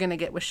 I'm never going to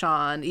get with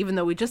Sean, even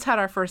though we just had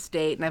our first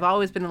date and I've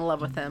always been in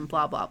love with him,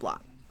 blah, blah, blah.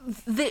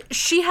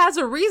 She has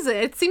a reason.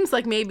 It seems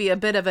like maybe a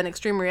bit of an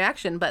extreme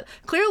reaction, but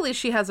clearly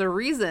she has a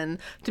reason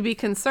to be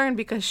concerned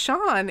because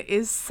Sean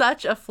is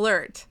such a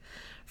flirt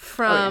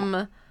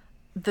from...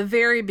 the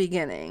very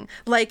beginning.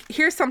 Like,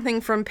 here's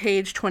something from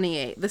page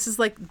 28. This is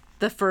like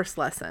the first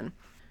lesson.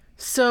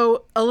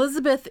 So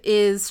Elizabeth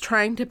is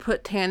trying to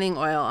put tanning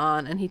oil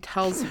on, and he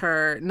tells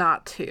her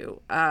not to.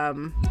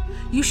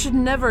 You should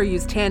never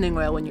use tanning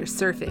oil when you're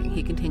surfing,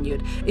 he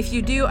continued. If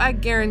you do, I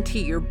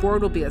guarantee your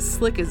board will be as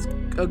slick as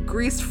a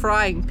greased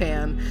frying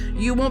pan.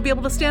 You won't be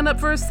able to stand up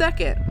for a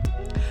second.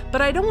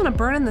 But I don't want to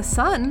burn in the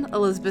sun,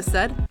 Elizabeth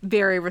said.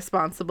 Very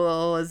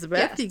responsible, Elizabeth.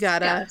 Yes, you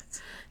gotta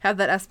have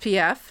that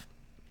SPF.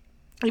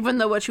 Even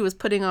though what she was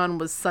putting on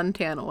was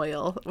suntan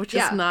oil, which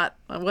is not,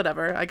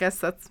 whatever. I guess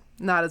that's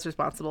not as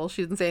responsible.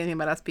 She didn't say anything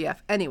about SPF.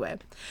 Anyway,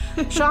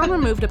 Sean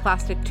removed a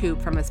plastic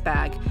tube from his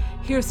bag.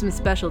 Here's some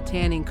special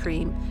tanning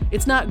cream.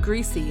 It's not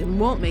greasy and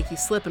won't make you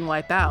slip and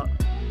wipe out.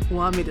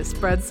 Want me to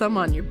spread some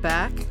on your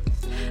back?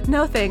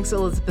 No thanks,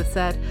 Elizabeth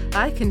said.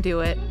 I can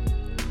do it.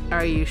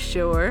 Are you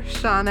sure?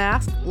 Sean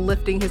asked,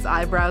 lifting his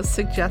eyebrows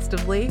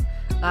suggestively.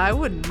 I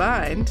wouldn't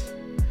mind.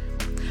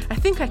 I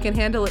think I can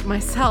handle it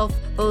myself,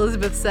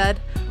 Elizabeth said.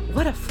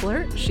 What a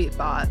flirt, she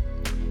thought.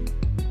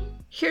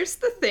 Here's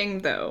the thing,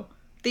 though.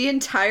 The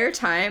entire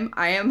time,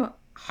 I am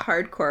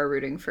hardcore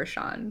rooting for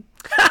Sean.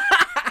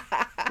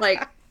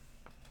 Like,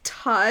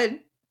 Todd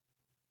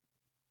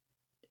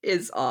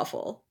is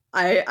awful.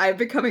 I've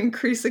become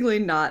increasingly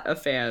not a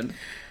fan.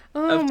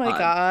 Oh my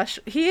gosh.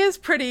 He is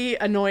pretty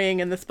annoying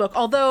in this book.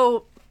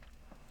 Although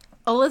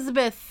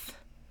Elizabeth,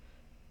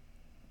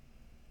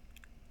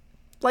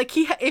 like,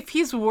 if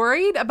he's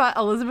worried about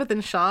Elizabeth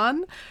and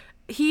Sean,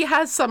 he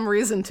has some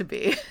reason to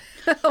be.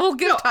 We'll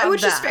give Todd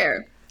which that. is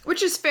fair.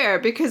 Which is fair,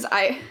 because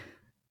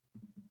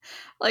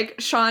like,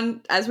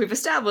 Sean, as we've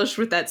established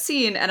with that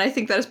scene, and I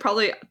think that is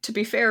probably, to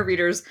be fair,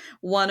 readers,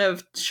 one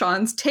of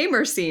Sean's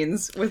tamer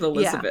scenes with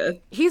Elizabeth.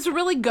 Yeah. He's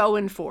really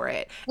going for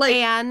it. Like,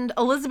 and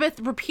Elizabeth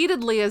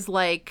repeatedly is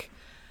like,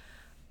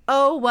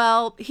 oh,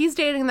 well, he's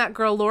dating that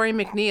girl Laurie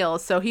McNeil,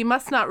 so he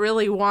must not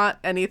really want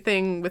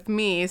anything with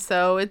me,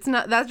 so it's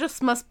not, that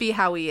just must be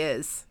how he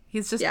is.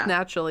 He's just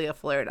naturally a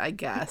flirt, I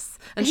guess.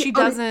 And she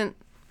doesn't,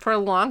 for the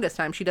longest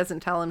time, she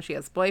doesn't tell him she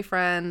has a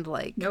boyfriend,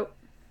 like... Nope.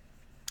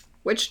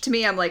 Which, to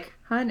me, I'm like,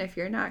 hun, if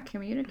you're not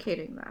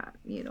communicating that,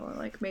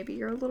 like, maybe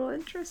you're a little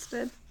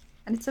interested.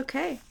 And it's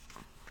okay.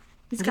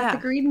 He's got the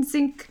green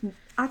zinc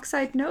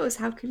oxide nose.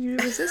 How can you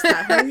resist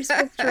that? How are you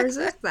supposed to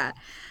resist that?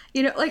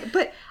 Like,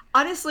 but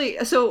honestly,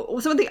 so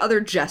some of the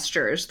other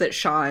gestures that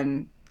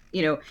Sean,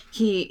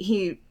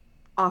 he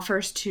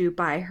offers to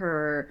buy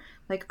her,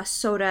 like, a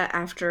soda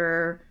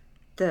after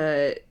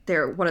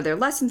one of their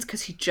lessons,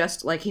 because he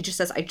just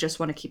says, I just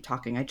want to keep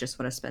talking, I just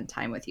want to spend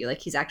time with you. Like,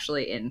 he's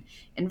actually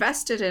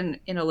invested in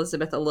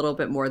Elizabeth a little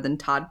bit more than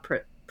Todd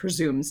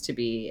presumes to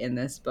be in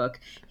this book.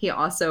 He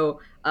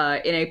also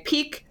in a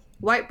peak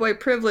white boy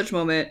privilege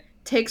moment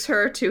takes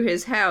her to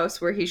his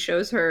house, where he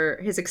shows her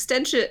his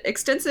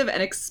extensive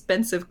and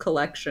expensive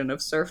collection of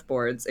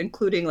surfboards,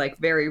 including, like,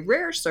 very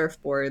rare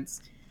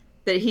surfboards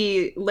that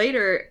he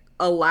later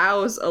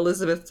allows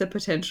Elizabeth to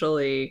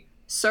potentially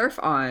surf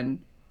on,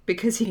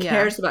 because he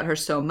cares about her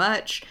so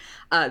much.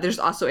 There's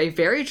also a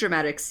very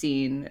dramatic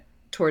scene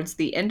towards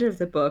the end of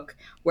the book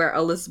where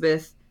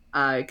Elizabeth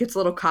gets a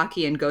little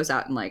cocky and goes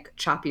out in, like,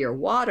 choppier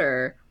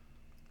water.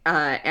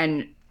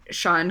 And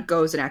Sean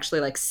goes and actually,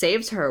 like,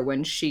 saves her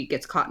when she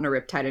gets caught in a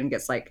riptide and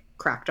gets, like,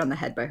 cracked on the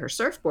head by her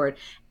surfboard.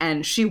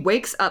 And she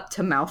wakes up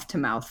to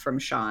mouth from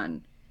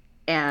Sean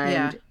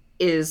and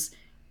is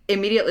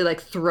immediately, like,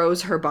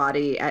 throws her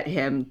body at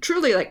him,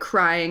 truly, like,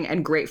 crying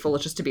and grateful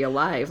just to be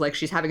alive. Like,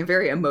 she's having a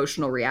very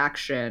emotional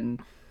reaction,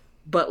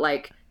 but,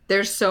 like,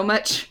 there's so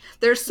much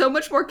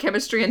more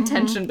chemistry and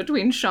tension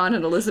between Sean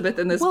and Elizabeth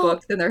in this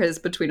book than there is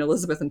between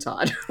Elizabeth and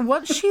Todd.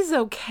 Once she's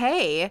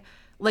okay,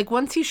 like,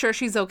 once he's sure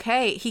she's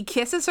okay, he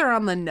kisses her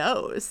on the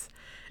nose.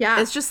 Yeah.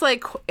 It's just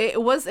like,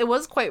 it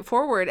was quite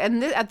forward.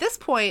 And at this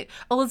point,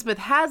 Elizabeth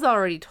has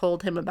already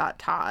told him about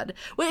Todd.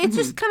 Well, it's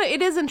just kind of,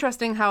 it is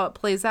interesting how it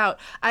plays out.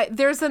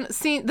 There's the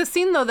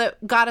scene, though,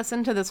 that got us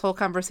into this whole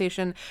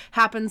conversation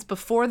happens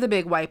before the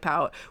big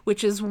wipeout,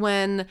 which is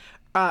when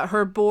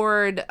her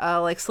board,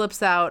 like,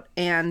 slips out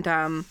and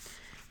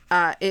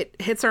it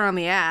hits her on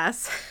the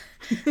ass.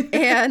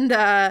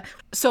 And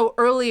so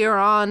earlier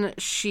on,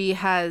 she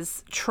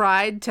has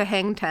tried to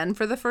hang 10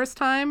 for the first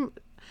time.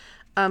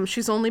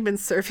 She's only been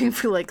surfing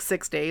for, like,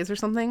 6 days or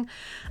something.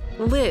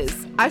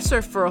 Liz, I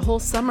surfed for a whole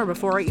summer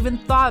before I even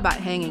thought about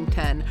hanging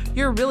 10.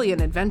 You're really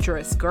an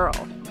adventurous girl.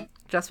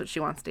 Just what she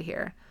wants to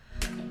hear.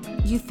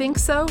 You think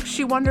so?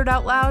 She wondered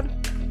out loud.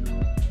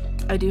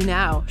 I do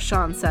now,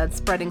 Sean said,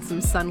 spreading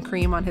some sun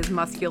cream on his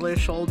muscular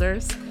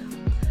shoulders.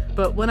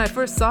 But when I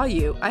first saw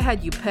you, I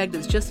had you pegged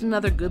as just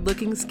another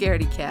good-looking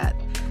scaredy cat.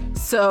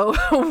 So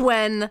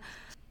when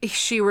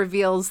she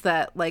reveals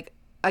that, like,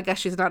 I guess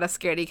she's not a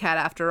scaredy cat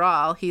after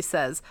all, he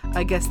says,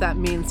 I guess that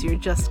means you're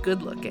just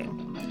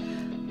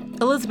good-looking.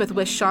 Elizabeth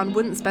wished Sean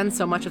wouldn't spend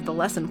so much of the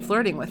lesson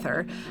flirting with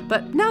her,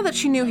 but now that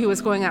she knew he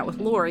was going out with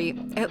Laurie,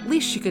 at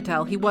least she could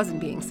tell he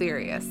wasn't being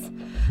serious.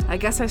 I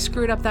guess I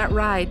screwed up that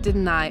ride,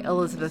 didn't I?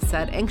 Elizabeth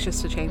said,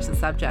 anxious to change the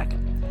subject.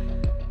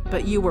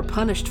 But you were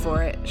punished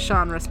for it,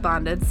 Sean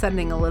responded,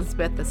 sending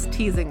Elizabeth this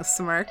teasing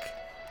smirk.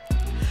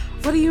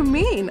 What do you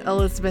mean?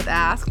 Elizabeth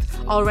asked,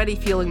 already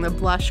feeling the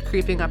blush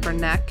creeping up her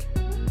neck.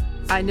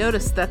 I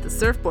noticed that the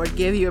surfboard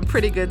gave you a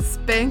pretty good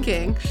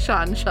spanking,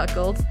 Sean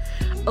chuckled.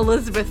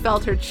 Elizabeth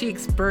felt her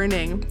cheeks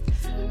burning.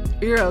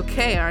 You're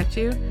okay, aren't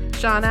you?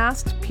 Sean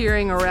asked,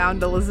 peering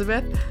around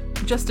Elizabeth.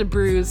 Just a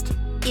bruised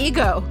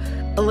ego,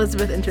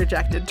 Elizabeth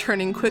interjected,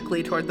 turning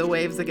quickly toward the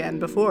waves again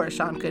before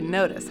Sean could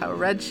notice how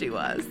red she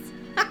was.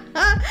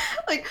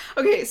 Like,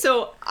 okay,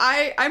 so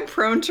I'm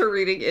prone to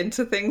reading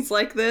into things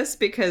like this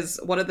because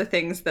one of the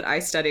things that I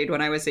studied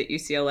when I was at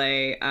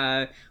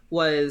UCLA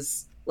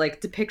was,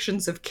 like,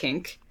 depictions of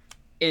kink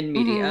in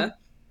media.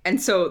 And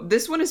so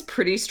this one is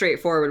pretty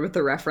straightforward with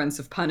the reference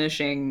of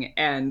punishing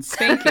and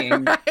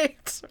spanking.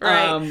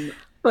 Right.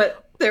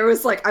 But there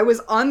was, like, I was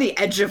on the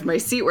edge of my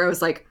seat where I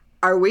was like,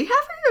 are we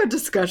having a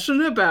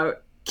discussion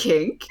about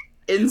kink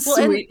in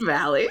Sweet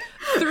Valley.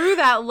 Through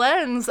that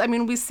lens, I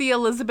mean, we see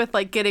Elizabeth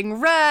like getting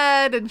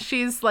red and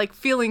she's like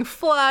feeling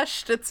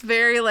flushed. It's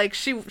very like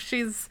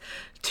she's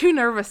too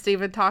nervous to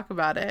even talk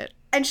about it.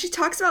 And she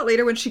talks about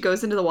later when she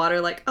goes into the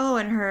water, like, oh,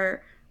 and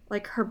her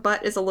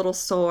butt is a little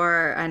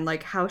sore, and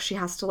like how she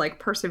has to like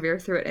persevere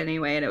through it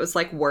anyway, and it was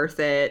like worth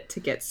it to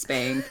get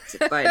spanked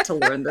to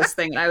learn this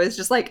thing. And I was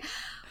just like,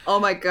 oh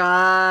my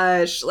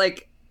gosh,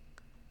 like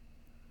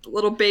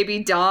little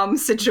baby Dom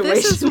situation.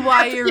 This is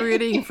why you're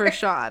rooting for here.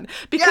 Sean.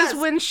 Because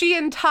Yes. when she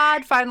and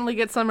Todd finally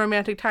get some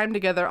romantic time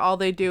together, all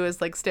they do is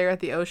like stare at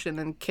the ocean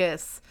and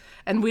kiss.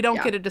 And we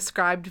don't get it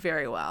described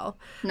very well.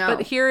 No.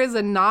 But here is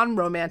a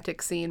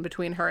non-romantic scene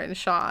between her and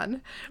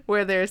Sean,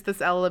 where there's this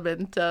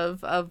element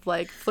of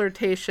like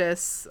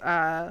flirtatious,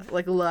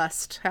 like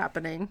lust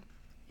happening.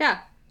 Yeah.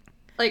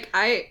 Like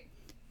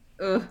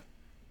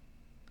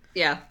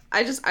yeah.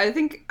 I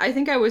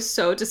think I was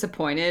so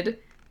disappointed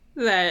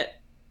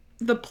that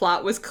the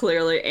plot was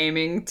clearly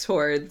aiming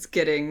towards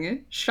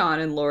getting Sean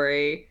and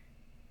Laurie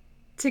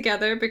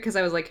together, because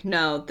I was like,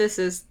 no, this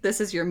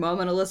is your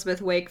moment,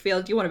 Elizabeth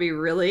Wakefield. You want to be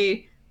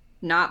really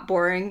not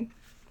boring?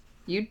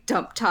 You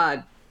dump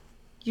Todd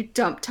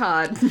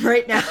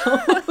right now.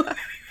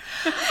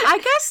 I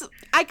guess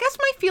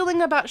my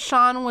feeling about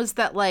Sean was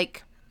that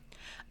like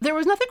there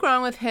was nothing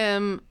wrong with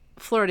him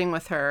flirting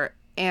with her,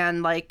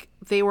 and like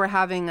they were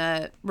having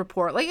a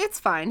rapport. Like, it's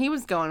fine. He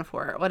was going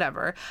for it,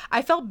 whatever.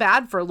 I felt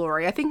bad for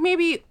Laurie. I think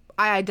maybe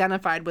I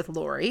identified with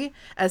Laurie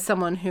as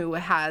someone who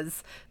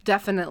has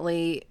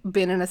definitely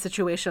been in a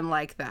situation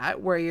like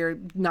that, where you're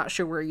not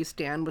sure where you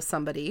stand with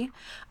somebody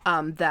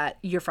that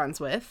you're friends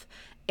with.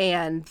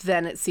 And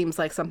then it seems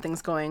like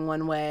something's going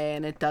one way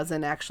and it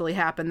doesn't actually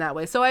happen that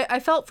way. So I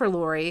felt for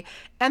Laurie.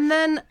 And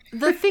then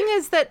the thing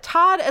is that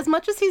Todd, as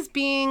much as he's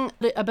being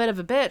a bit of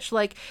a bitch,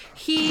 like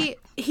he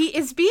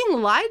is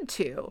being lied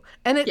to.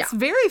 And it's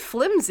very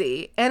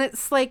flimsy. And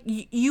it's like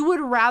you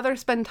would rather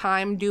spend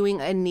time doing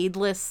a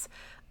needless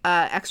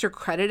extra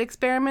credit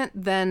experiment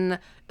than,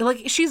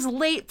 like, she's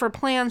late for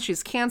plans.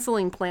 She's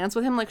canceling plans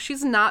with him. Like,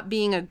 she's not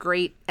being a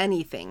great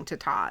anything to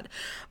Todd.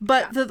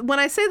 But when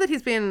I say that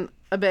he's being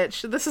a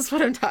bitch, this is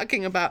what I'm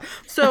talking about.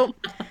 So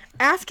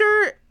after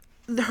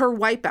her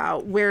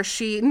wipeout, where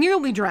she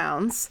nearly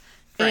drowns,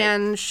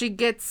 and she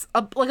gets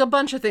a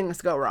bunch of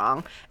things go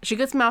wrong. She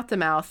gets mouth to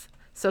mouth,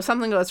 so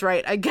something goes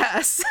right, I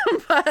guess.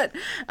 But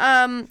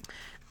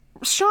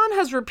Sean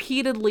has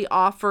repeatedly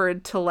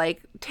offered to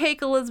like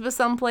take Elizabeth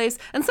someplace,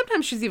 and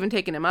sometimes she's even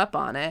taken him up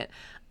on it,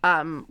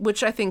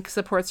 which I think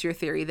supports your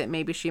theory that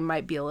maybe she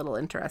might be a little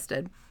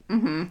interested.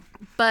 Mm-hmm.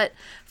 But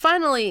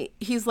finally,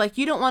 he's like,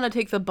 you don't want to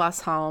take the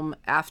bus home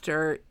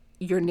after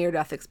your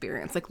near-death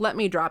experience. Like, let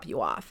me drop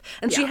you off.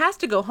 And she has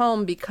to go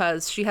home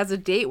because she has a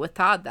date with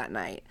Todd that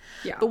night.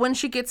 Yeah. But when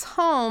she gets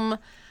home,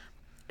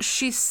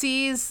 she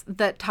sees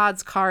that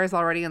Todd's car is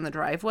already in the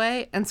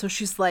driveway. And so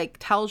she's like,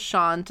 tells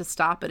Sean to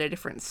stop at a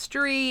different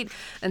street.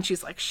 And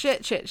she's like,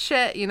 shit,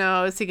 you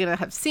know, is he going to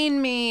have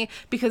seen me?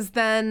 Because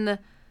then,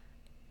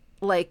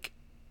 like,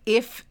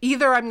 if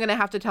either I'm going to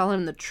have to tell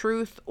him the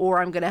truth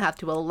or I'm going to have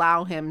to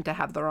allow him to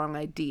have the wrong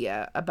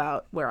idea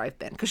about where I've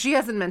been. Because she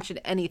hasn't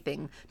mentioned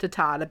anything to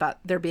Todd about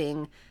there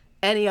being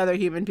any other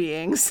human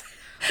beings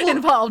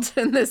involved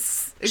in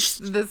this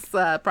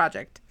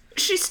project.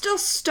 She's still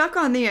stuck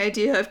on the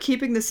idea of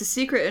keeping this a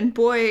secret, and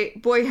boy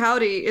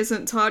howdy,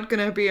 isn't Todd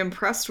going to be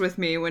impressed with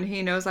me when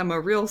he knows I'm a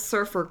real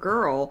surfer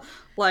girl.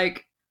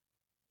 Like,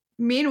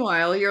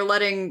 meanwhile, you're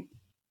letting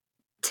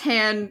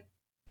tan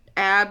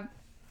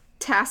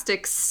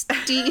tastic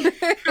Steve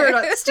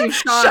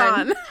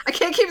Sean. I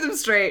can't keep them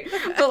straight.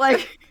 But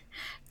like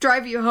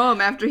drive you home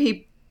after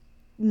he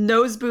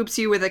nose boops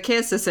you with a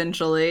kiss,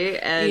 essentially,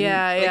 and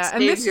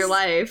saves your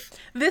life.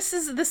 This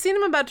is the scene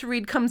I'm about to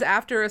read comes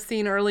after a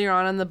scene earlier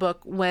on in the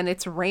book when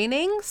it's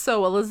raining,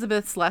 so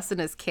Elizabeth's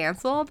lesson is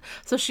canceled.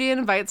 So she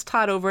invites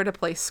Todd over to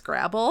play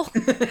Scrabble,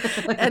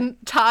 and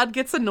Todd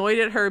gets annoyed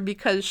at her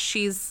because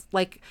she's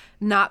like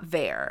not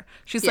there.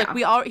 She's like,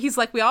 he's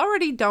like, we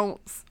already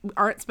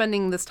aren't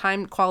spending this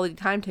quality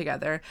time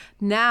together.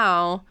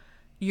 Now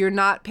you're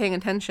not paying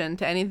attention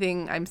to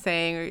anything I'm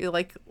saying,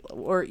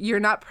 or you're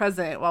not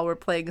present while we're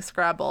playing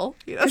Scrabble.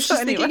 You know? She's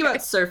thinking about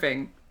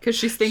surfing. Because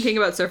she's thinking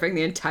about surfing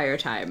the entire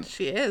time.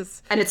 She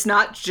is. And it's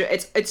not,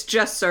 it's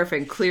just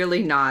surfing.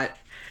 Clearly not.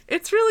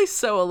 It's really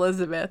so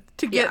Elizabeth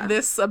to get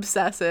this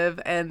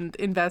obsessive and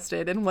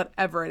invested in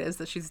whatever it is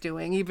that she's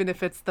doing, even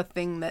if it's the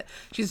thing that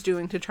she's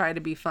doing to try to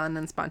be fun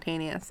and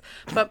spontaneous.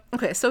 But,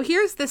 okay, so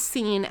here's this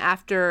scene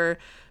after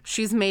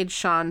she's made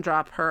Sean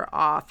drop her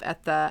off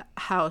at the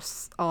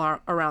house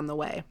around the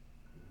way.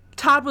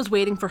 Todd was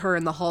waiting for her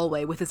in the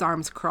hallway with his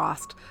arms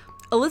crossed.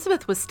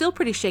 Elizabeth was still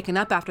pretty shaken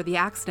up after the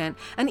accident,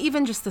 and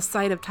even just the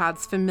sight of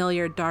Todd's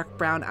familiar dark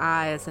brown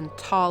eyes and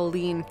tall,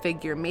 lean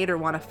figure made her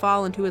want to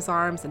fall into his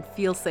arms and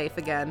feel safe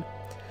again.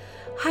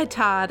 "Hi,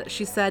 Todd,"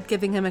 she said,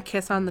 giving him a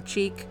kiss on the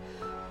cheek.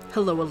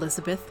 "Hello,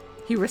 Elizabeth,"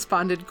 he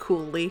responded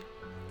coolly.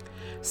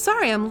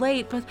 "Sorry I'm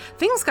late, but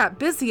things got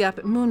busy up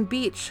at Moon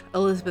Beach,"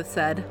 Elizabeth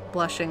said,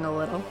 blushing a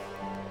little.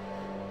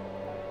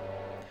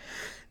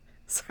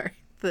 Sorry.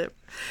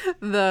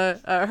 The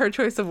her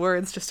choice of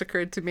words just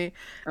occurred to me.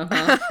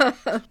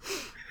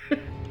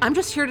 I'm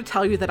just here to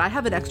tell you that I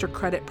have an extra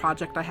credit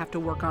project I have to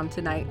work on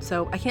tonight,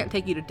 so I can't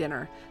take you to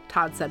dinner,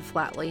 Todd said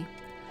flatly.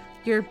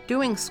 You're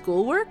doing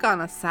schoolwork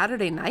on a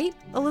Saturday night?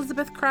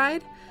 Elizabeth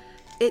cried.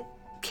 It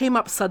came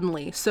up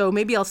suddenly, so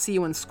maybe I'll see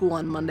you in school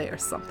on Monday or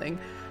something.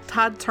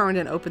 Todd turned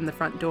and opened the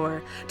front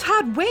door.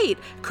 Todd, wait!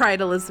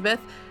 Cried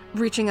Elizabeth,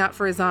 reaching out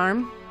for his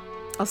arm.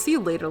 I'll see you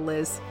later,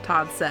 Liz,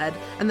 Todd said,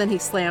 and then he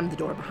slammed the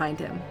door behind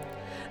him.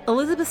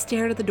 Elizabeth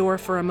stared at the door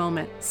for a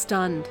moment,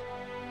 stunned.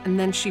 And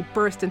then she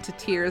burst into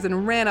tears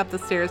and ran up the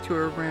stairs to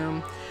her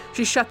room.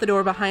 She shut the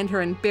door behind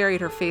her and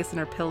buried her face in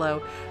her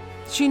pillow.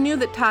 She knew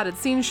that Todd had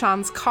seen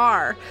Sean's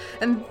car,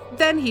 and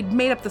then he'd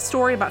made up the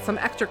story about some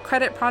extra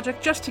credit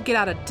project just to get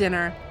out of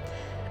dinner.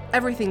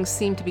 Everything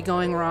seemed to be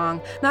going wrong.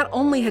 Not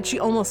only had she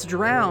almost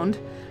drowned,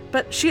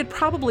 but she had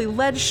probably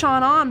led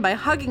Sean on by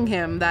hugging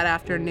him that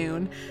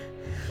afternoon.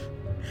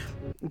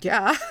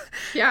 Yeah.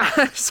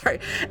 Sorry.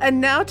 And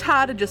now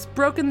Todd had just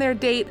broken their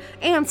date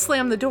and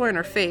slammed the door in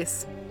her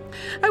face.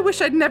 I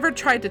wish I'd never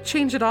tried to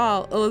change it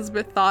all,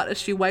 Elizabeth thought as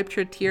she wiped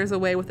her tears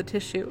away with a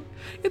tissue.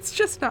 It's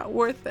just not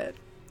worth it.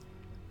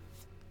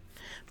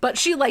 But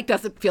she,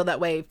 doesn't feel that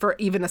way for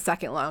even a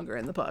second longer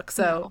in the book.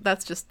 So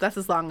that's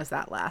as long as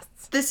that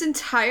lasts. This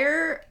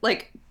entire,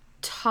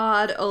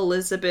 Todd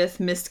Elizabeth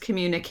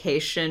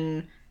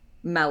miscommunication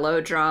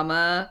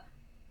melodrama,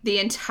 the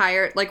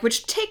entire,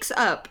 which takes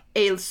up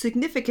a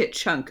significant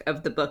chunk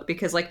of the book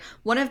because,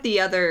 one of the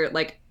other,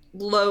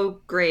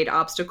 low-grade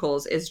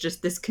obstacles is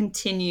just this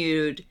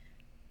continued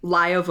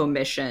lie of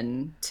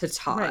omission to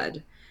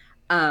Todd.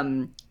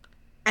 Right.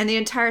 And the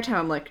entire time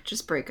I'm like,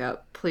 just break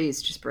up.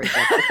 Please, just break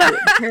up.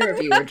 The pair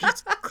of you are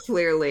just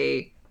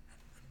clearly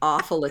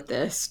awful at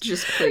this.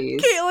 Just please.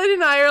 Caitlin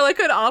and I are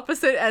at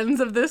opposite ends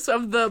of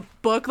the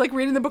book,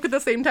 reading the book at the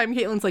same time.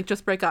 Caitlin's like,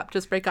 just break up.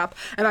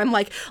 And I'm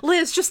like,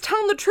 Liz, just tell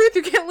him the truth.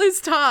 You can't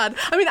lose Todd.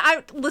 I mean,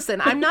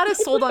 I'm not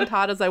as sold on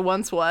Todd as I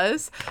once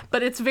was,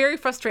 but it's very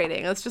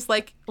frustrating. It's just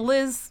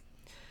Liz,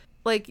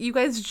 you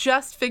guys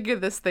just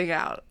figured this thing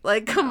out.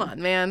 Come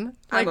on, man.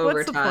 I'm what's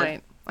over the Todd.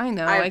 point? I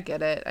know, I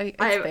get it.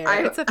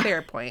 It's a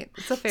fair point.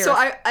 It's a fair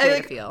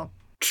way to feel.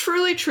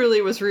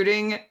 Truly was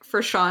rooting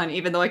for Sean,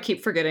 even though I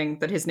keep forgetting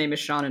that his name is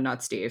Sean and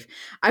not Steve.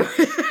 I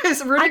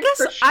was rooting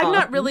for Sean. I'm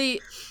not really...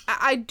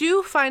 I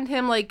do find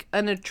him,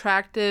 an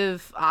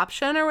attractive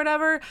option or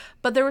whatever,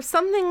 but there was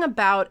something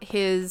about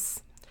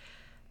his...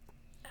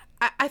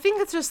 I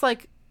think it's just,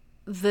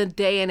 the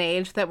day and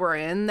age that we're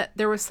in, that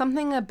there was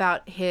something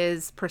about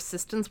his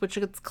persistence, which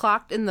gets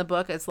clocked in the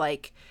book as,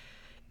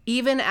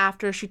 even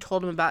after she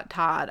told him about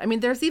Todd. I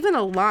mean, there's even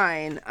a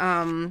line.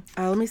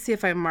 Let me see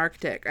if I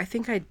marked it. I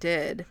think I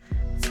did.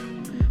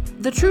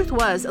 The truth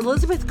was,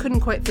 Elizabeth couldn't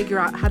quite figure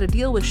out how to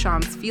deal with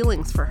Sean's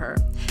feelings for her.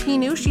 He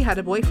knew she had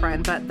a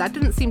boyfriend, but that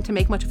didn't seem to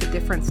make much of a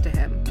difference to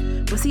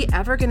him. Was he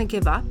ever going to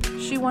give up,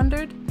 she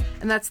wondered?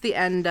 And that's the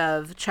end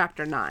of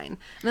chapter 9.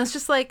 And it's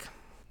just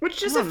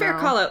which is a fair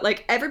call out.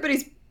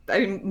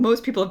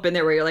 Most people have been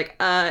there where you're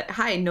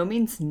hi, no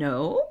means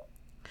no.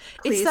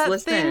 Please it's that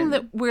listen. thing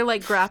that we're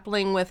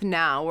grappling with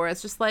now, where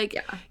it's just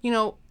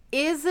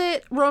is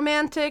it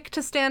romantic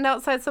to stand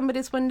outside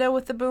somebody's window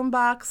with the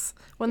boombox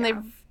when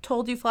they've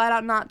told you flat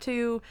out not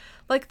to?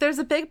 There's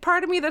a big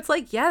part of me that's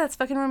yeah, that's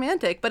fucking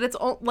romantic, but it's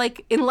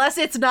unless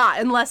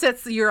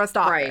it's you're a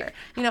stalker,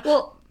 right?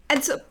 Well,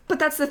 and so, but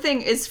that's the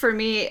thing is for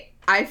me,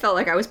 I felt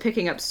like I was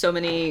picking up so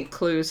many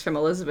clues from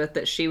Elizabeth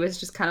that she was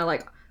just kind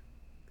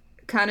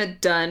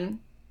of done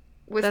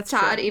with that's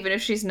Todd, true. even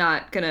if she's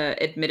not gonna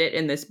admit it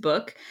in this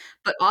book.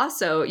 But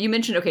also, you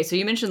mentioned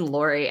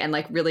Laurie and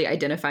really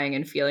identifying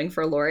and feeling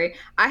for Laurie.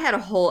 I had a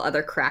whole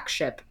other crack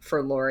ship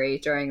for Laurie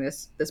during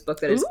this book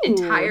that is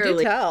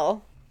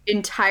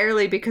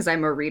entirely because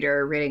I'm a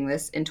reader reading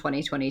this in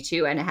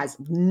 2022, and it has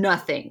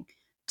nothing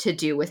to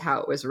do with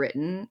how it was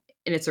written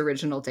in its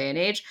original day and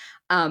age.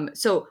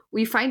 So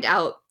we find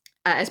out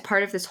as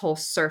part of this whole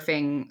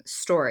surfing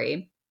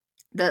story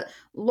that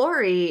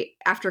Laurie,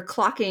 after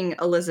clocking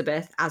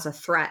Elizabeth as a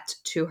threat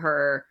to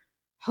her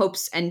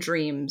hopes and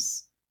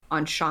dreams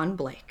on Sean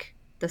Blake,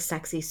 the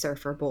sexy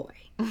surfer boy,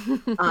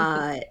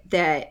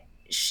 that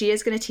she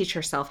is going to teach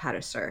herself how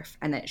to surf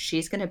and that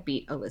she's going to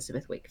beat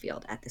Elizabeth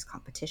Wakefield at this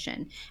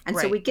competition. And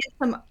so we get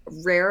some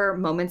rare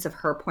moments of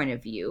her point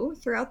of view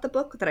throughout the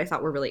book that I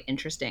thought were really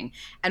interesting.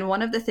 And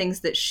one of the things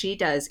that she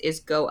does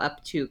is go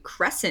up to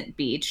Crescent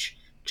Beach,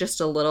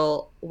 just a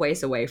little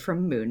ways away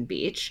from Moon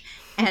Beach,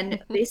 and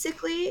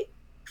basically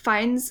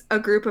finds a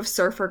group of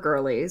surfer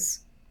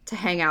girlies to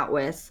hang out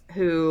with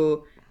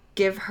who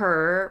give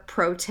her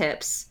pro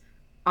tips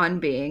on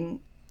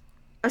being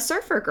a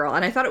surfer girl.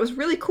 And I thought it was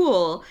really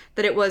cool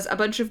that it was a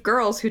bunch of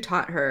girls who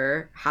taught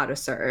her how to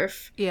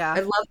surf. Yeah. I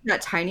love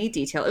that tiny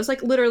detail. It was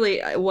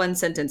literally one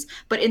sentence,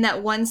 but in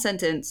that one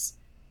sentence,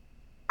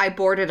 I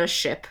boarded a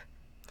ship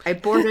in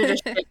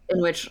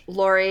which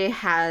Laurie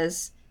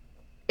has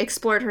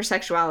explored her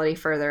sexuality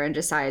further and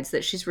decides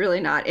that she's really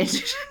not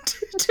into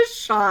to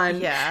Sean.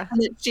 Yeah.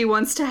 And that she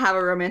wants to have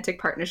a romantic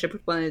partnership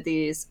with one of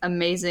these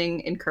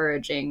amazing,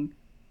 encouraging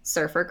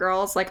surfer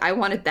girls. Like, I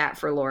wanted that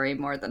for Laurie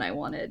more than I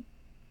wanted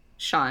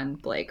Sean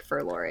Blake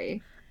for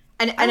Laurie.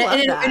 And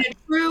in a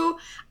true,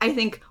 I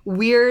think,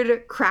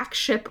 weird crack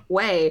ship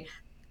way,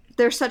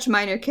 they're such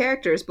minor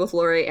characters, both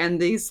Laurie and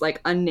these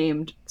like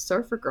unnamed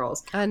surfer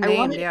girls. Unnamed, I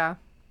wanted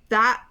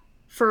that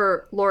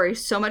for Laurie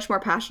so much more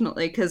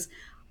passionately, because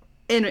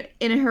in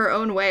her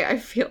own way, I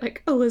feel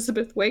like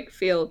Elizabeth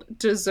Wakefield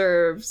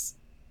deserves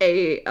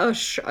a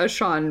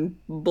Sean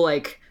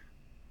Blake,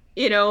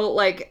 you know,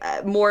 like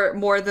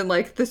more than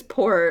like this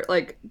poor,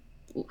 like,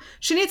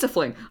 she needs a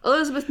fling.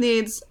 Elizabeth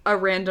needs a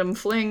random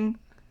fling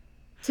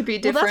to be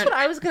different. Well, that's what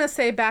I was going to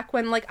say back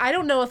when, like, I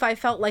don't know if I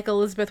felt like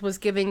Elizabeth was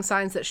giving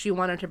signs that she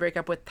wanted to break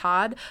up with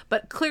Todd,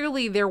 but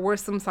clearly there were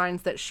some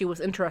signs that she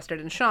was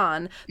interested in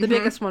Sean, the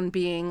biggest one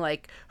being,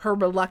 like, her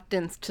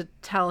reluctance to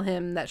tell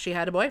him that she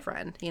had a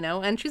boyfriend, you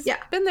know? And she's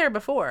been there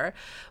before.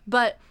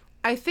 But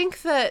I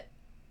think that,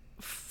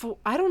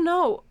 I don't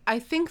know, I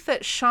think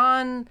that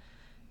Sean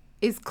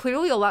is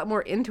clearly a lot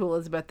more into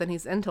Elizabeth than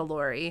he's into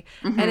Laurie.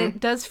 And it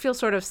does feel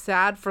sort of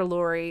sad for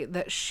Laurie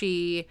that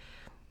she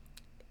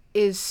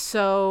is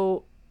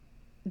so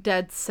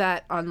dead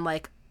set on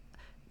like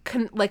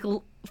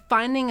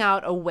finding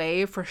out a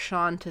way for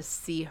Sean to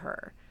see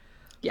her.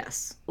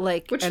 Yes.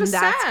 Like, which and was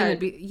that's sad. gonna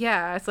be,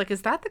 yeah, it's like,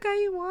 is that the guy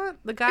you want?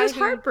 The guy who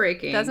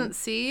heartbreaking. Doesn't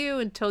see you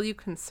until you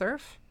can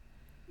surf?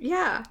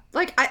 Yeah.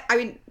 Like, I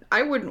mean,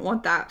 I wouldn't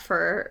want that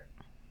for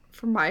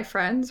my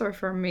friends or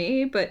for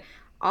me, but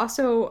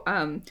also,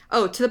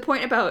 to the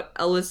point about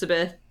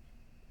Elizabeth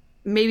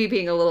maybe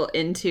being a little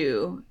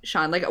into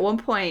Sean. Like, at one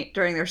point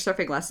during their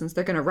surfing lessons,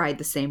 they're going to ride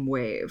the same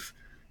wave.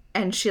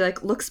 And she,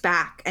 like, looks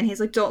back. And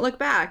he's like, don't look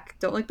back.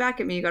 Don't look back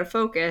at me. You got to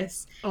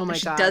focus. Oh, my God.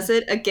 She does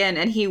it again.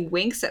 And he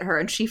winks at her.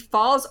 And she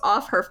falls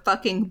off her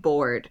fucking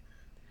board.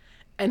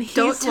 And he's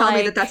Don't tell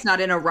me that that's not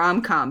in a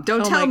rom-com.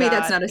 Don't tell me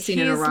that's not a scene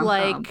in a rom-com.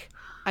 He's like,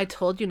 I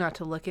told you not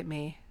to look at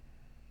me.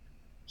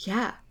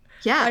 Yeah.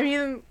 Yeah. I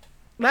mean,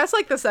 that's,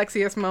 like, the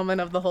sexiest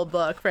moment of the whole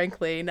book,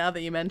 frankly, now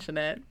that you mention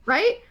it.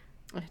 Right?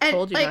 I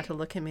told you not to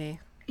look at me.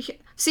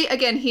 See,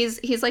 again, he's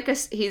like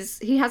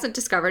he hasn't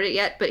discovered it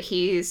yet, but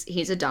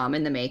he's a dom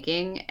in the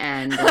making,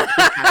 and like,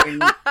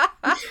 I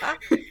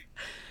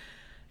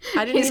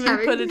didn't even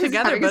put it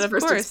together, but of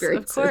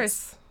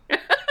course.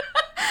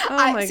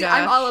 Oh my gosh.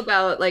 I'm all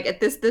about, like, at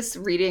this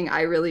reading,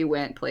 I really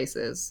went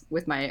places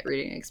with my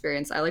reading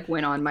experience. I like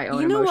went on my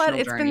own emotional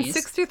journeys. You know what? It's been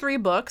 63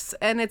 books,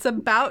 and it's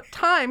about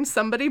time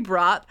somebody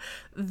brought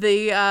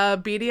the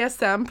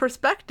BDSM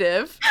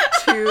perspective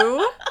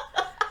to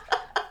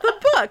the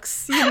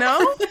books, you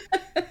know?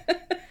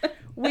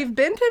 We've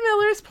been to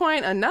Miller's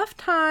Point enough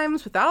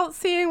times without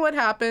seeing what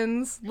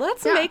happens.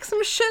 Let's make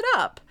some shit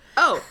up.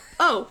 Oh,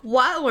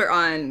 while we're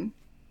on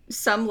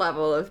some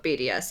level of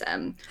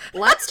BDSM,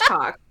 let's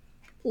talk.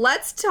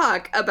 Let's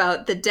talk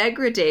about the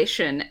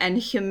degradation and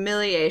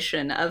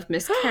humiliation of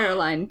Miss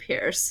Caroline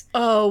Pierce.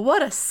 Oh,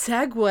 what a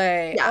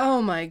segue. Yeah.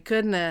 Oh my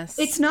goodness.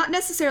 It's not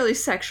necessarily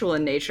sexual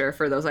in nature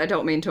for those. I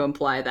don't mean to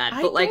imply that,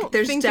 but like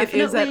there's definitely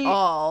it is at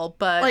all,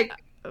 but like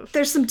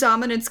there's some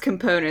dominance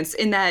components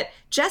in that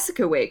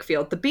Jessica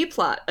Wakefield, the B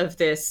plot of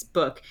this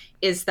book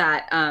is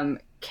that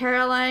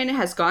Caroline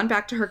has gone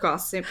back to her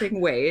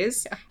gossiping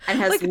ways and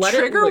has like let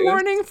it loose. Trigger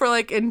warning for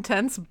like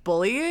intense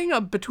bullying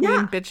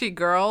between bitchy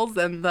girls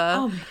and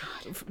the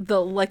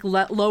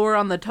lower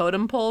on the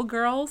totem pole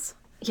girls.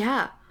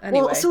 Yeah.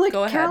 Anyway, well, so like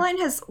go ahead. Caroline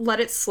has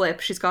let it slip.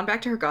 She's gone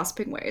back to her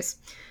gossiping ways.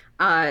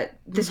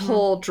 This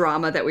whole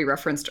drama that we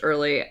referenced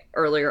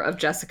earlier of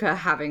Jessica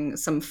having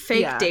some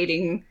fake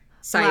dating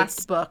sites.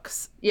 Last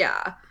books.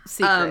 Yeah.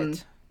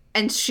 Secret.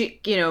 And she,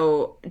 you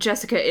know,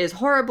 Jessica is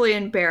horribly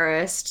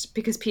embarrassed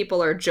because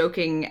people are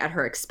joking at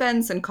her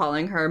expense and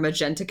calling her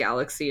Magenta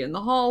Galaxy in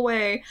the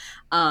hallway.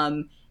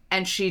 And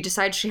she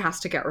decides she has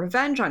to get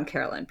revenge on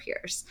Caroline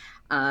Pierce.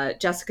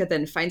 Jessica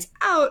then finds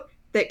out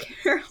that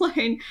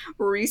Caroline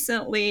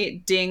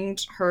recently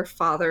dinged her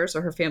father's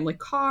or her family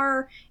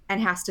car and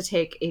has to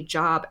take a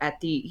job at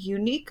the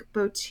Unique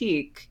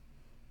Boutique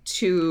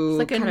to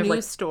it's like a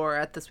news store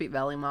at the Sweet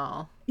Valley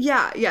Mall.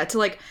 Yeah,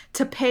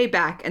 to pay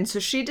back. And so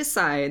she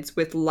decides,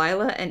 with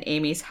Lila and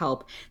Amy's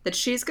help, that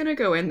she's going to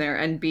go in there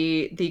and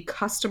be the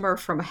customer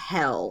from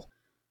hell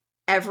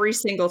every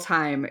single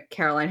time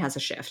Caroline has a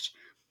shift.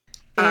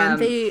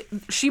 And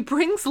she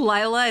brings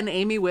Lila and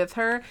Amy with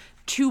her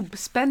to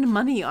spend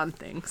money on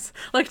things,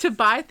 like to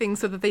buy things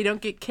so that they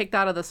don't get kicked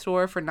out of the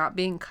store for not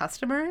being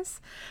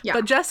customers. Yeah.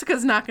 But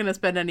Jessica's not going to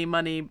spend any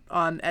money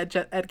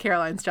at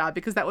Caroline's job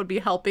because that would be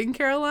helping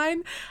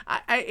Caroline.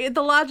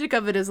 The logic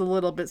of it is a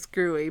little bit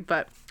screwy,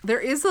 but there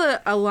is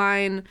a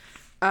line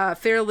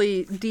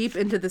fairly deep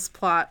into this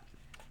plot.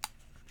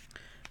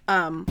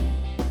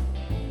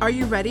 Are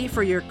you ready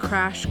for your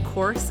crash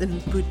course in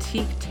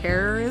boutique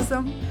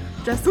terrorism?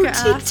 Jessica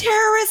asked.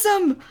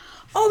 Terrorism!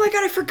 Oh my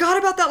god, I forgot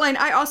about that line.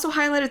 I also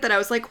highlighted that. I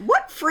was like,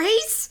 what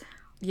phrase?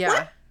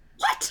 Yeah.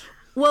 What?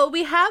 Well,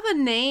 we have a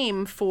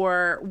name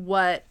for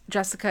what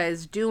Jessica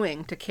is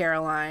doing to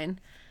Caroline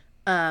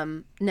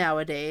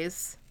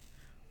nowadays,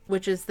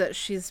 which is that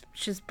she's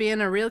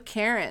being a real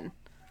Karen.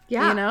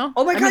 Yeah. You know?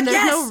 Oh my God,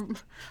 yes!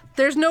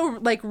 There's no,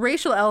 like,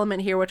 racial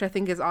element here, which I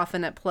think is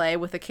often at play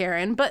with a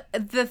Karen, but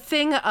the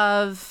thing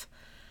of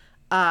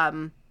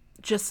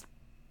just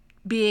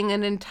being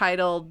an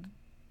entitled,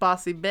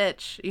 bossy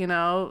bitch, you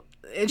know?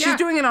 And she's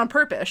doing it on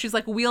purpose. She's,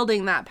 like,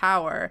 wielding that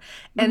power.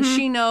 And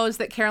she knows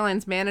that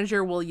Caroline's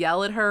manager will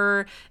yell at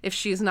her if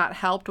she's not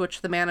helped,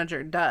 which the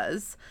manager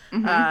does.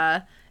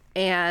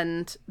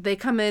 And they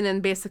come in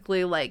and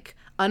basically, like,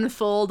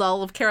 unfold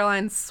all of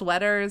Caroline's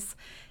sweaters.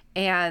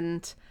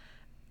 And,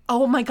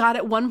 oh my God,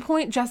 at one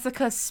point,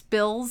 Jessica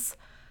spills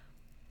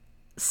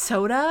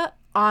soda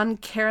on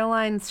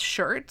Caroline's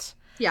shirt.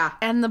 Yeah.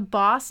 And the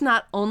boss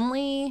not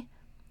only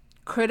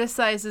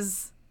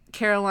criticizes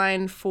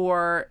Caroline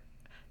for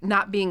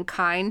not being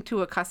kind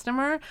to a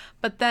customer,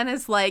 but then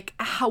is like,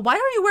 why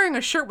are you wearing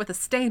a shirt with a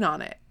stain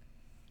on it?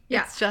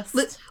 Yeah. It's just...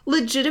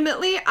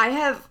 legitimately, I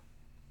have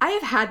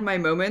had my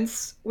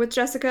moments with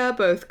Jessica,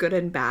 both good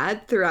and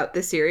bad, throughout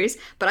the series,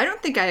 but I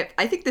don't think I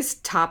think this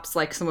tops,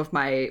 like, some of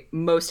my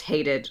most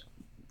hated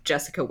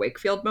Jessica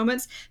Wakefield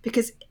moments,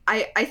 because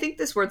I think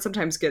this word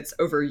sometimes gets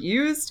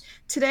overused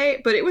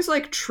today, but it was,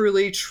 like,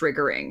 truly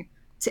triggering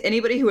to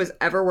anybody who has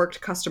ever worked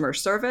customer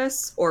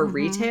service or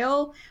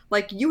retail.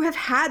 Like, you have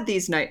had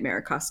these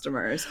nightmare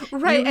customers.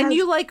 Right, and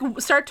you, like,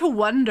 start to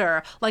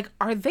wonder, like,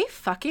 are they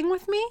fucking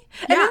with me?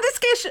 Yeah. And in this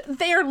case,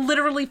 they are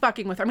literally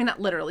fucking with her. I mean,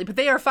 not literally, but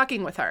they are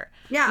fucking with her.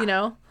 Yeah. You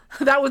know?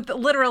 That would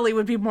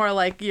would be more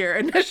like your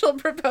initial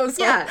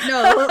proposal. Yeah,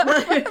 no.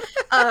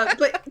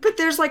 But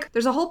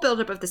there's a whole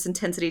buildup of this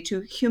intensity to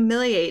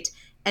humiliate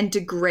and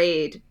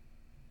degrade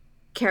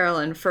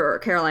Caroline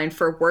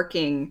for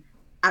working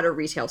at a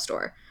retail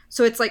store.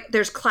 So it's like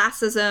there's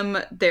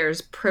classism,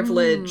 there's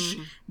privilege,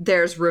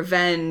 there's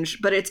revenge,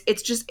 but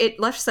it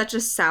left such a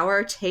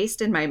sour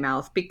taste in my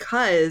mouth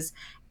because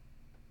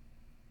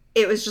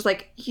it was just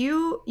like,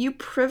 you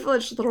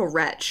privileged little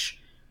wretch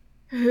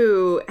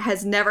who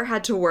has never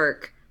had to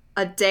work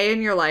a day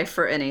in your life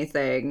for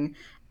anything,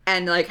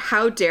 and, like,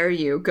 how dare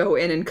you go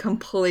in and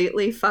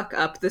completely fuck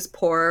up this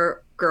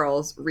poor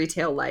girl's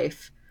retail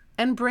life.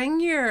 And bring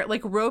your,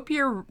 like, rope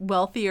your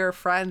wealthier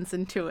friends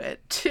into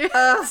it, too,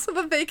 so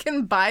that they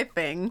can buy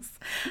things.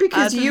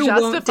 Because to you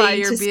won't justify deign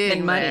your to being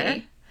spend money.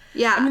 there.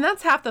 Yeah. I mean,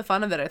 that's half the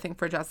fun of it, I think,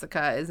 for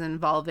Jessica, is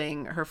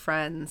involving her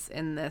friends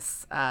in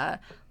this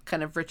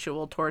kind of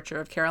ritual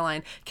torture of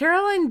Caroline.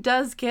 Caroline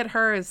does get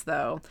hers,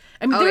 though.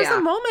 I mean, there's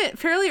a moment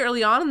fairly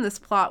early on in this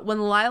plot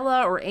when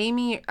Lila or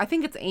Amy, I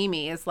think it's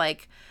Amy, is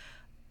like,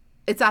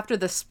 it's after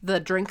the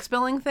drink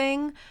spilling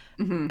thing,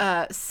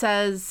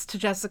 says to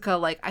Jessica,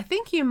 like, I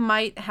think you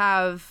might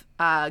have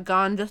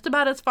gone just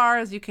about as far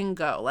as you can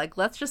go. Like,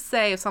 let's just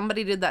say if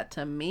somebody did that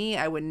to me,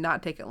 I would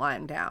not take it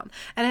lying down.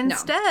 And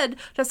instead,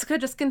 Jessica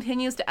just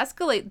continues to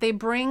escalate. They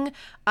bring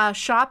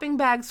shopping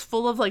bags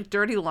full of, like,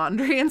 dirty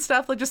laundry and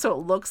stuff, like, just so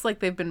it looks like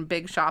they've been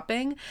big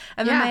shopping.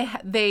 And then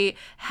they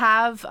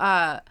have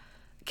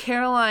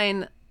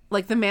Caroline...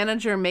 Like, the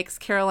manager makes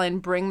Caroline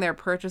bring their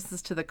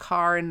purchases to the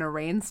car in a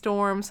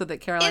rainstorm so that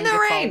Caroline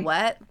gets all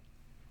wet.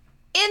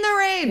 In the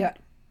rain! Yeah.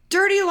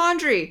 Dirty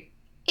laundry!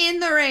 In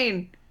the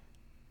rain!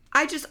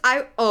 I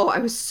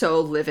was so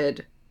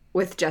livid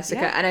with Jessica.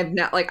 Yeah. And I've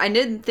not, like, I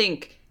didn't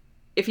think,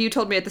 if you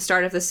told me at the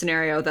start of this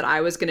scenario that I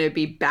was going to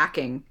be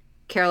backing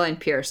Caroline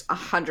Pierce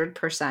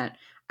 100%,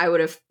 I would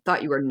have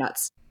thought you were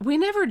nuts. We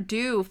never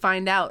do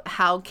find out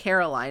how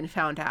Caroline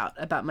found out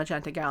about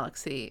Magenta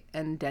Galaxy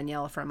and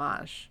Danielle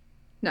Fromage.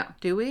 No.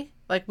 Do we?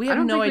 Like, we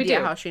have no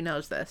idea how she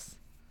knows this.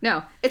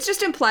 No. It's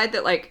just implied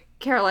that, like,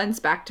 Caroline's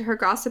back to her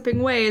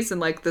gossiping ways,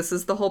 and, like, this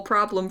is the whole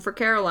problem for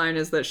Caroline,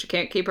 is that she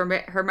can't keep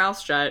her mouth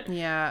shut.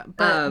 Yeah,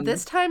 but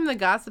this time the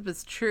gossip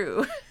is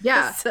true.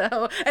 Yeah.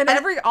 So, and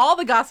all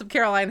the gossip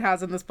Caroline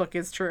has in this book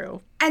is true.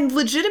 And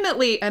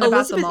legitimately, and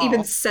Elizabeth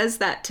even says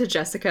that to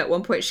Jessica at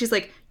one point. She's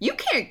like, you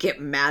can't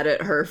get mad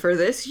at her for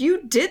this.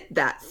 You did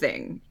that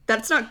thing.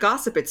 That's not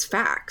gossip, it's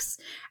facts.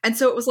 And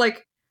so it was,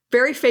 like,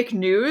 very fake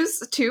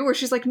news, too, where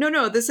she's like,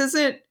 no, this is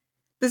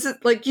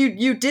like,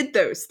 you did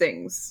those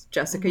things,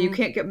 Jessica. You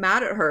can't get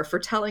mad at her for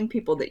telling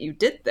people that you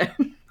did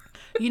them.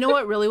 You know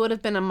what really would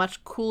have been a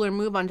much cooler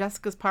move on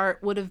Jessica's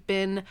part would have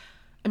been,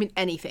 I mean,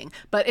 anything,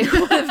 but it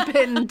would have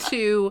been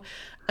to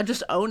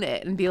just own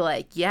it and be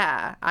like,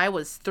 yeah, I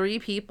was 3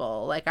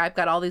 people. Like, I've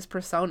got all these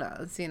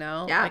personas, you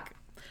know? Yeah. Like,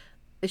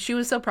 she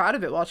was so proud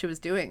of it while she was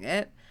doing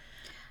it.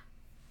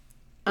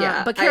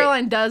 Yeah, but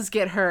Caroline does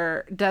get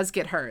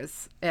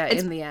hers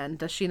in the end,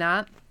 does she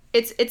not?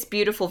 It's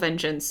beautiful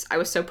vengeance. I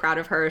was so proud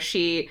of her.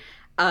 She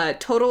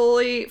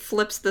totally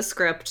flips the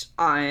script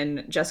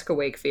on Jessica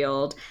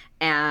Wakefield,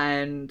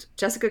 and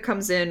Jessica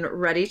comes in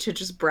ready to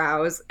just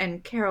browse,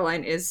 and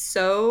Caroline is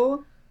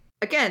so,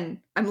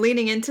 again, I'm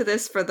leaning into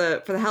this for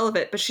the hell of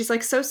it, but she's,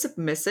 like, so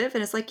submissive,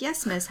 and it's like,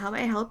 yes, miss, how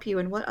may I help you,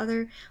 and what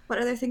other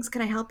things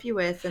can I help you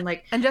with? And,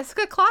 like, and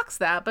Jessica clocks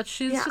that, but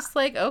she's just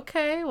like,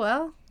 okay,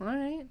 well, all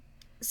right.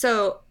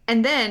 So,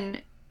 and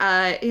then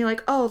you're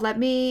like, oh, let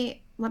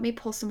me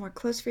pull some more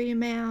clothes for you,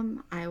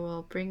 ma'am. I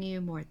will bring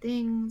you more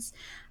things.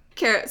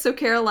 So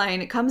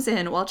Caroline comes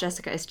in while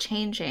Jessica is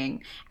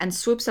changing and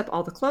swoops up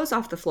all the clothes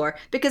off the floor.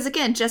 Because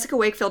again, Jessica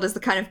Wakefield is the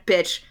kind of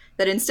bitch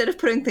that instead of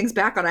putting things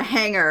back on a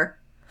hanger,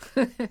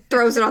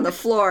 throws it on the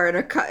floor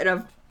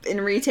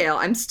in retail.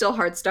 I'm still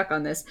hard stuck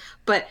on this.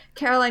 But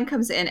Caroline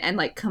comes in and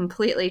like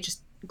completely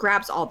just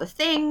grabs all the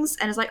things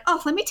and is like,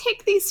 oh, let me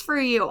take these for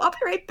you. I'll be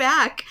right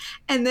back.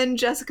 And then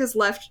Jessica's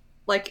left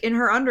like in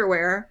her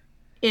underwear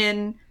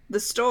in the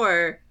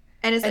store.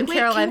 And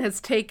Caroline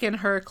has taken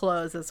her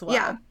clothes as well.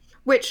 Yeah.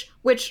 Which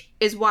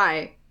is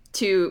why,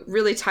 to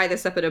really tie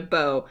this up in a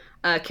bow,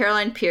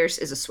 Caroline Pierce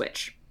is a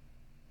switch.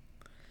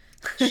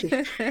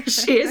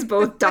 She is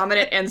both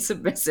dominant and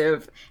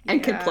submissive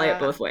and can play it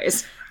both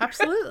ways.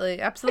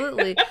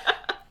 Absolutely.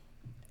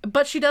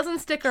 But she doesn't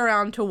stick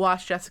around to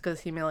watch Jessica's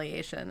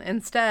humiliation.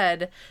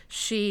 Instead,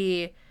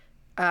 she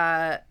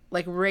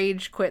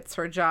rage quits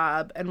her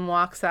job and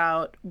walks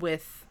out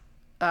with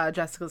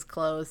Jessica's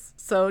clothes.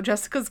 So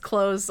Jessica's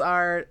clothes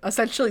are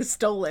essentially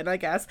stolen, I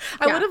guess.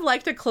 I would have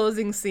liked a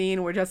closing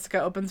scene where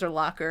Jessica opens her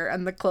locker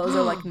and the clothes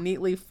are like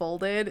neatly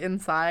folded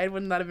inside.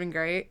 Wouldn't that have been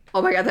great?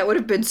 Oh my god, that would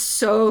have been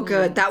so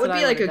good. That would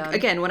be like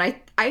again, when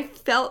I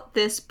felt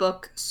this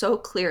book so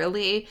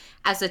clearly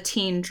as a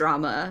teen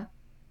drama.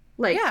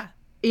 Like,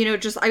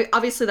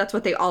 obviously that's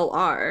what they all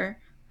are.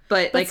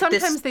 But like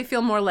sometimes they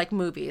feel more like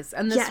movies.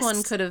 And this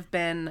one could have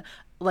been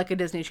like a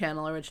Disney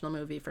Channel original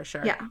movie for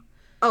sure. Yeah.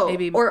 Oh,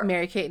 maybe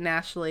Mary-Kate and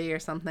Ashley or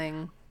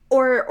something.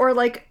 Or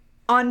like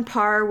on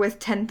par with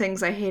 10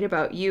 Things I Hate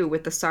About You,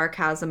 with the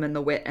sarcasm and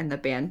the wit and the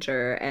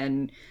banter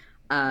and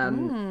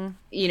the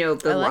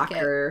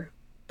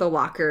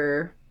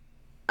locker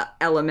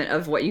element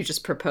of what you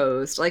just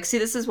proposed. Like, see,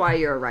 this is why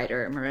you're a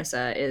writer,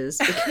 Marissa, is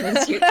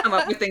because you come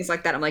up with things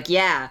like that. I'm like,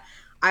 yeah,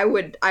 I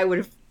would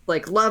have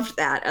like loved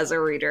that as a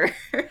reader.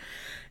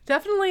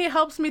 Definitely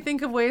helps me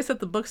think of ways that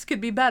the books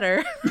could be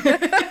better.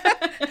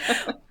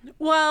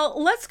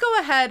 Well, let's go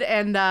ahead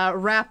and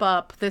wrap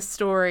up this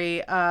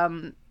story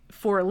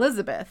for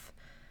Elizabeth,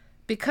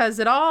 because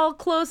it all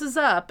closes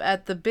up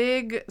at the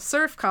big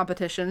surf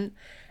competition.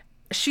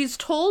 She's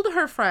told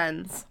her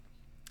friends,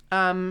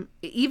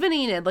 even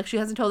Enid, like she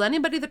hasn't told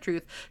anybody the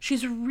truth.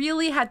 She's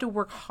really had to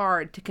work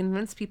hard to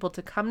convince people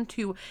to come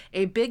to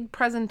a big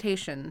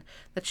presentation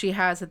that she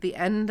has at the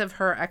end of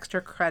her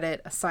extra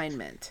credit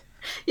assignment.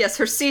 Yes,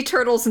 her sea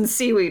turtles and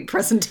seaweed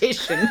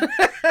presentation.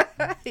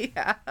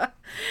 Yeah.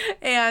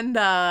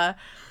 And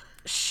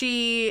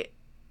she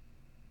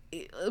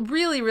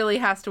really, really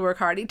has to work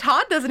hard.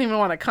 Todd doesn't even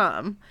want to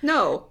come.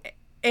 No.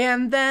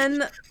 And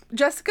then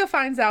Jessica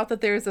finds out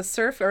that there's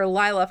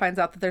Lila finds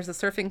out that there's a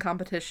surfing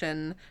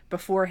competition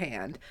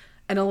beforehand.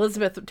 And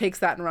Elizabeth takes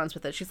that and runs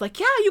with it. She's like,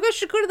 yeah, you guys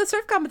should go to the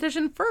surf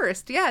competition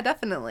first. Yeah,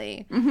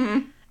 definitely.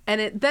 Mm-hmm.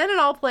 And then it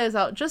all plays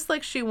out just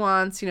like she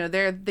wants. You know,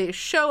 they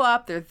show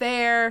up, they're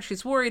there.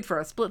 She's worried for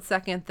a split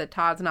second that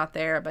Todd's not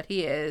there, but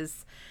he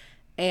is.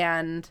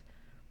 And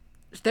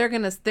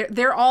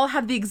they're all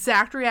have the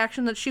exact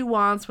reaction that she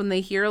wants when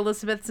they hear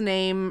Elizabeth's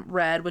name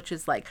read, which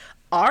is like,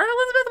 our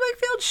Elizabeth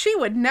Wakefield? She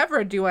would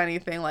never do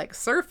anything like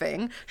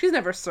surfing. She's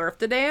never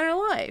surfed a day in her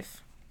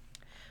life.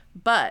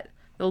 But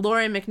the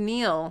Laurie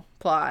McNeil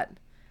plot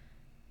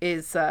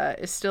is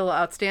still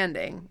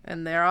outstanding,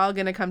 and they're all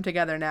going to come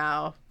together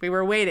now. We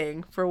were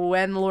waiting for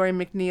when Laurie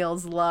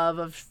McNeil's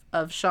love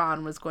of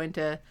Sean was going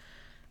to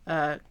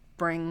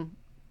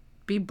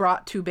be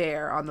brought to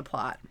bear on the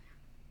plot.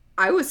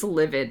 I was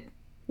livid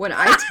when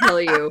I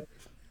tell you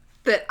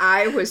that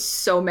I was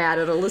so mad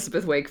at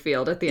Elizabeth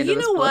Wakefield at the end of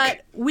this book. You know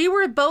what? We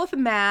were both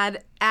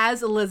mad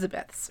as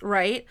Elizabeths,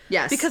 right?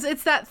 Yes. Because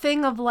it's that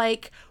thing of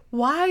like,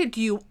 why do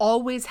you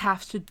always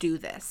have to do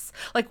this?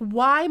 Like,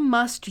 why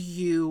must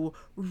you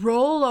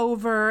roll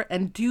over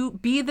and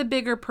be the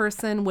bigger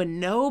person when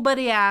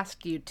nobody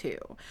asked you to?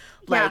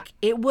 Like,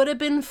 It would have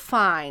been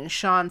fine.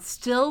 Sean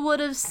still would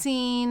have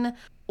seen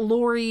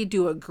Laurie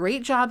do a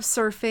great job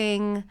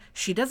surfing.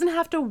 She doesn't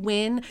have to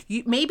win.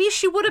 Maybe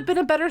she would have been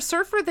a better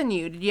surfer than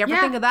you. Did you ever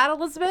think of that,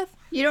 Elizabeth?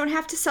 You don't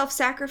have to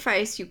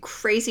self-sacrifice, you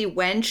crazy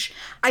wench.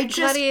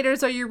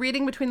 Gladiators, are you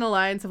reading between the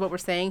lines of what we're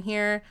saying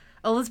here?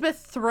 Elizabeth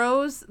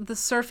throws the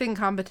surfing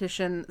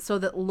competition so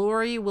that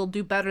Laurie will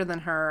do better than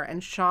her,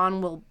 and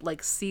Sean will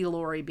see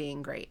Laurie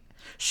being great.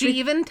 She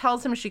even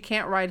tells him she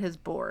can't ride his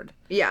board.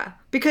 Yeah,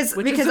 because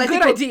is a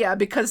good idea,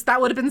 because that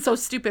would have been so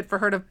stupid for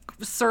her to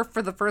surf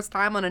for the first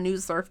time on a new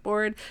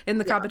surfboard in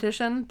the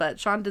competition. But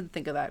Sean didn't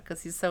think of that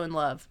because he's so in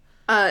love.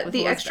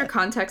 The extra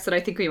context that I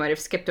think we might have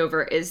skipped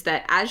over is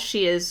that as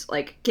she is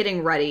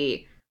getting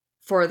ready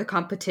for the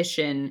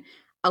competition,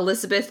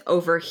 Elizabeth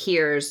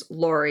overhears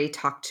Laurie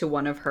talk to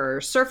one of her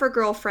surfer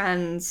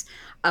girlfriends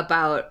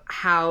about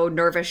how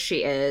nervous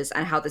she is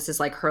and how this is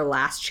her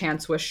last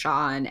chance with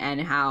Sean and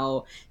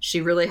how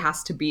she really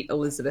has to beat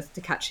Elizabeth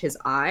to catch his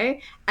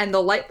eye. And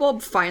the light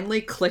bulb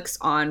finally clicks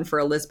on for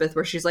Elizabeth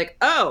where she's like,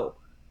 oh,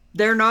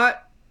 they're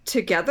not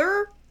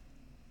together?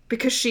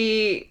 Because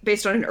she,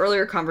 based on an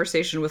earlier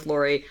conversation with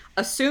Laurie,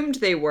 assumed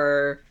they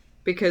were,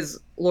 because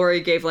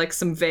Laurie gave like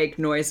some vague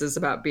noises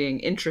about being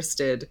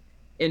interested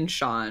in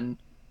Sean.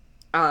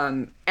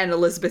 And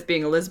Elizabeth,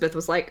 being Elizabeth,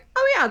 was like,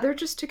 oh yeah, they're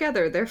just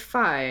together. They're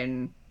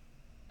fine.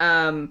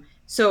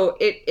 So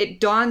it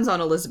dawns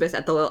on Elizabeth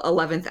at the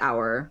 11th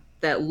hour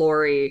that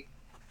Laurie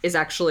is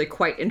actually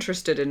quite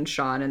interested in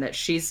Sean, and that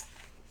she's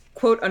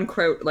quote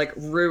unquote like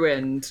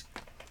ruined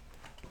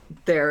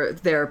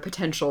their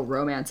potential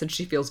romance, and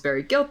she feels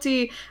very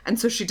guilty. And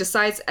so she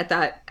decides at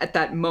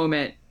that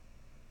moment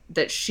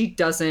that she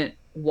doesn't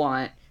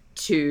want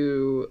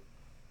to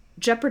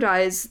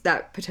jeopardize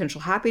that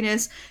potential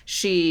happiness.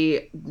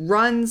 She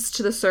runs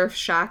to the surf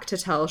shack to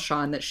tell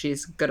Sean that she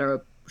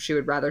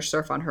would rather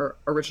surf on her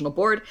original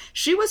board.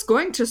 She was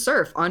going to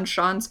surf on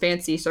Sean's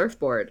fancy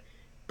surfboard,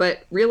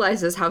 but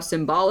realizes how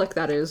symbolic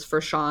that is for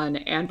Sean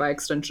and by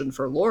extension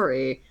for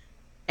Laurie,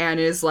 and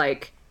is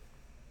like,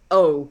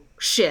 oh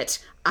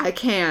shit, I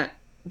can't,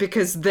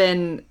 because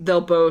then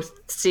they'll both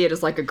see it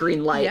as like a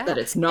green light that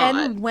it's not.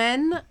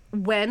 And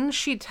when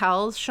she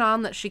tells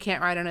Sean that she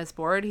can't ride on his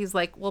board, he's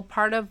like, well,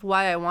 part of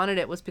why I wanted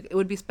it was it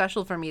would be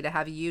special for me to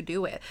have you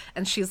do it.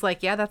 And she's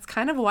like, yeah, that's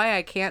kind of why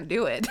I can't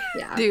do it.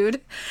 Yeah.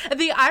 Dude.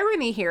 The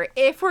irony here,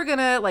 if we're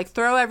gonna like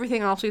throw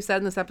everything else we've said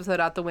in this episode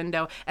out the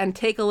window and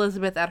take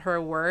Elizabeth at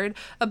her word,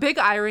 a big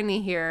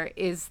irony here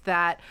is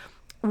that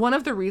one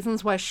of the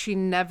reasons why she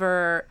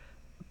never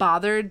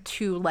bothered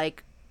to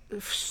like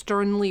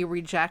sternly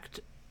reject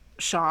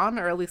Sean,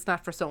 or at least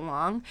not for so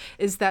long,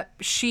 is that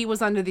she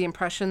was under the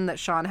impression that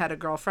Sean had a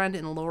girlfriend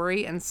in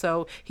Laurie, and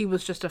so he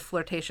was just a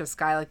flirtatious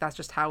guy, like that's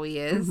just how he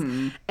is.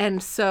 Mm-hmm.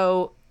 And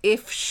so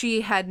if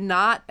she had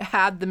not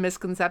had the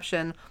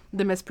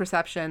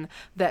misperception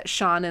that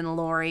Sean and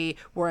Laurie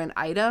were an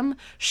item,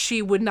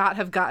 she would not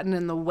have gotten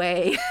in the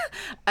way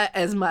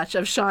as much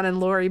of Sean and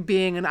Laurie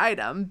being an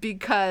item,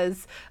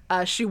 because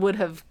she would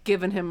have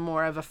given him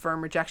more of a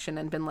firm rejection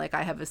and been like,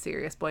 I have a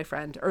serious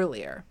boyfriend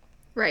earlier.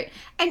 Right.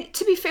 And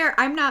to be fair,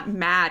 I'm not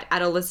mad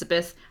at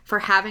Elizabeth for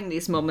having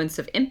these moments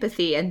of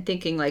empathy and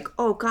thinking like,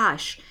 oh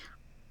gosh,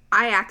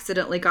 I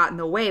accidentally got in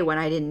the way when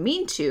I didn't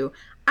mean to.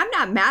 I'm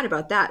not mad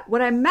about that.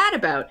 What I'm mad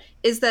about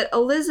is that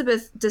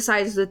Elizabeth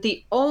decides that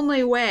the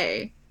only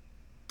way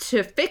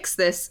to fix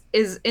this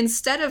is,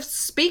 instead of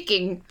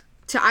speaking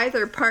to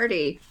either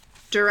party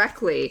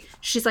directly,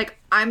 she's like,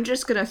 I'm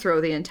just going to throw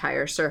the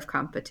entire surf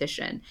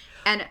competition.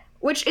 And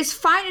which is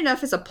fine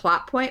enough as a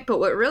plot point, but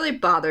what really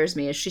bothers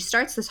me is she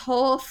starts this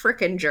whole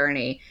frickin'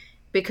 journey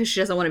because she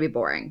doesn't want to be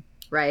boring,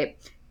 right?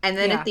 And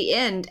then at the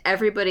end,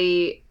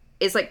 everybody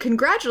is like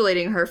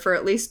congratulating her for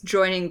at least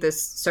joining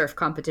this surf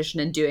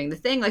competition and doing the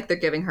thing. Like they're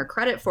giving her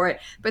credit for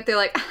it, but they're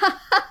like,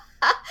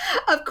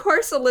 of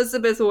course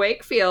Elizabeth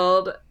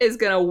Wakefield is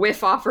going to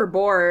whiff off her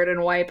board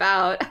and wipe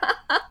out.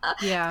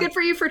 Yeah. Good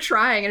for you for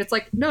trying. And it's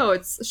like, no,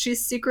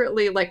 she's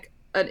secretly like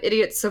an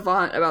idiot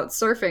savant about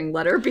surfing.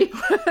 Let her be. Be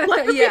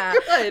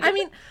good. I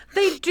mean,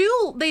 they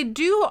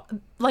do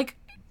like,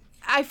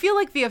 I feel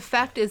like the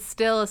effect is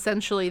still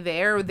essentially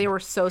there. They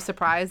were so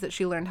surprised that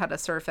she learned how to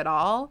surf at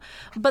all.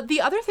 But the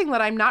other thing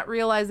that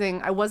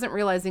I wasn't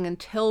realizing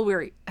until we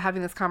were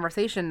having this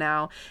conversation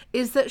now,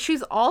 is that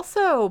she's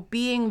also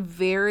being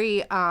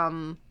very,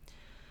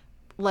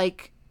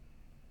 like,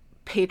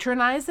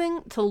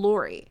 patronizing to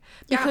Laurie,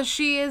 because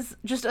she is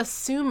just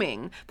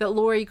assuming that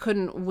Laurie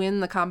couldn't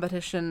win the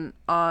competition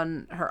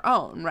on her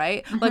own,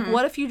 right? Mm-hmm. Like,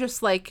 what if you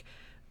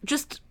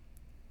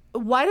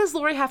why does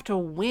Laurie have to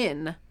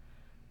win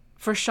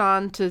for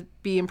Sean to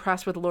be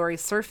impressed with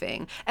Laurie's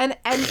surfing? And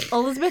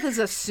Elizabeth is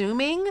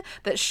assuming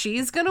that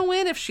she's going to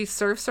win if she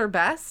surfs her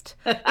best.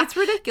 It's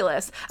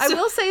ridiculous. I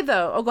will say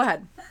though, go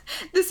ahead.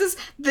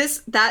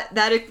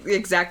 That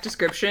exact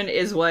description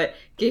is what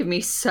gave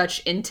me such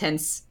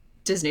intense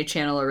Disney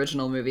Channel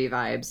original movie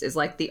vibes. Is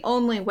like, the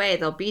only way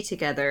they'll be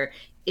together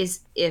is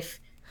if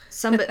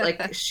somebody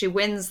like she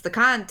wins the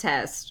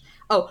contest.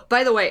 Oh,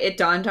 by the way, it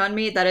dawned on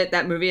me that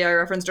that movie I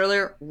referenced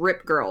earlier,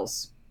 Rip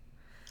Girls.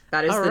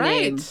 That is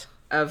name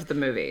of the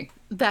movie.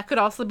 That could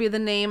also be the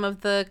name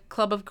of the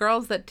club of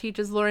girls that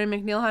teaches Laurie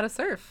McNeil how to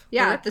surf.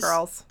 Yeah, the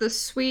girls. The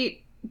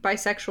sweet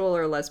bisexual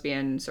or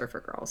lesbian surfer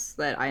girls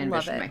that I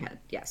envision in my head.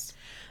 Yes.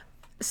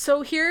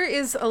 So here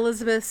is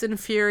Elizabeth's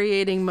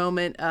infuriating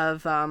moment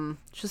of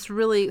just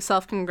really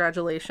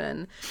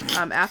self-congratulation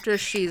after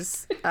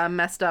she's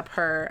messed up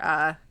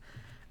her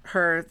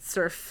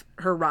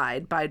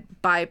ride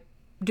by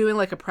doing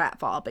like a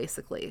pratfall,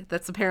 basically.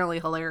 That's apparently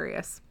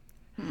hilarious.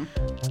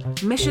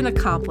 Mission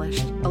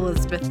accomplished,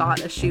 Elizabeth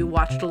thought as she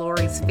watched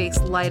Laurie's face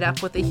light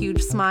up with a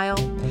huge smile.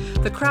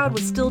 The crowd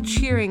was still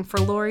cheering for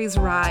Laurie's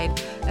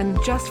ride,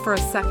 and just for a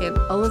second,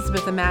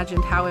 Elizabeth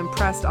imagined how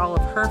impressed all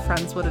of her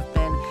friends would have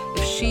been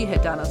if she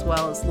had done as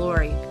well as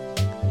Laurie.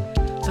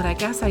 But I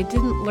guess I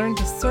didn't learn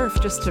to surf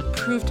just to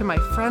prove to my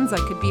friends I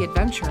could be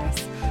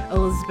adventurous,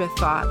 Elizabeth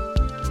thought.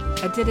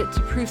 I did it to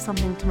prove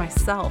something to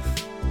myself.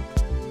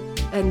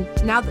 And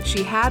now that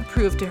she had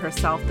proved to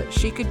herself that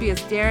she could be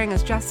as daring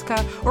as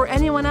Jessica or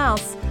anyone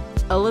else,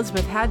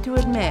 Elizabeth had to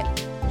admit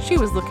she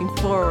was looking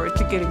forward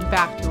to getting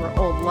back to her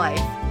old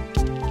life,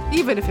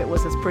 even if it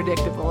was as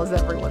predictable as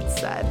everyone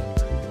said.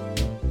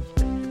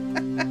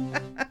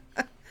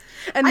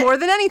 And more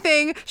than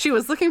anything, she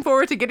was looking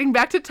forward to getting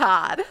back to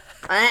Todd.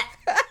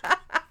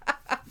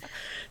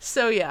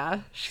 So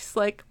yeah, she's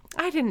like,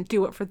 I didn't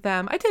do it for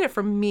them. I did it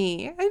for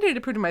me. I needed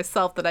to prove to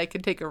myself that I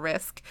could take a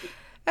risk.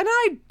 And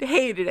I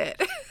hated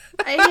it.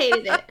 I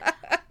hated it.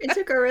 I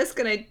took a risk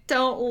and I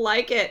don't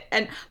like it.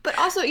 But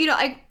also,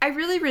 I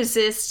really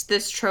resist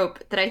this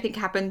trope that I think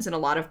happens in a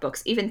lot of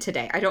books, even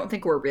today. I don't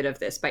think we're rid of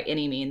this by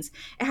any means.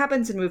 It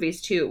happens in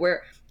movies too,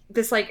 where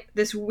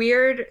this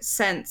weird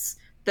sense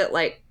that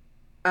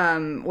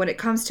when it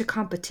comes to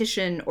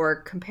competition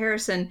or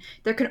comparison,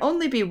 there can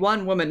only be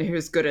one woman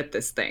who's good at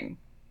this thing.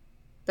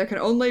 There can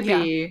only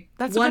be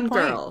one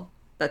girl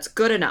that's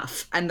good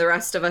enough, and the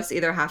rest of us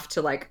either have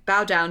to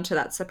bow down to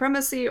that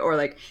supremacy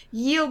or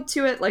yield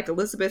to it, like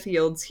Elizabeth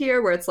yields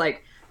here, where it's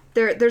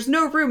there's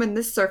no room in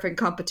this surfing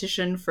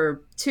competition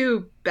for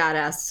two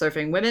badass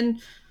surfing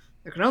women.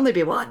 There can only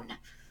be one.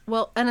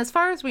 Well, and as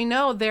far as we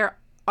know, there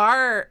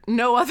are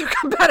no other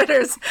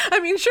competitors.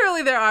 I mean,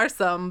 surely there are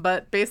some,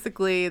 but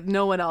basically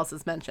no one else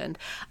is mentioned.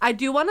 I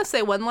do want to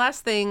say one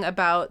last thing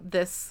about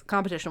this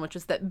competition, which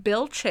is that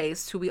Bill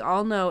Chase, who we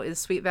all know is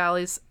Sweet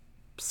Valley's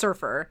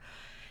surfer,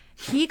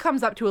 he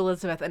comes up to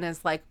Elizabeth and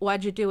is like,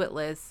 why'd you do it,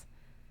 Liz?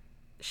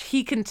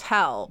 He can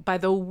tell by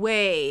the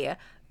way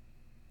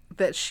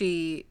that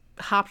she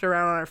hopped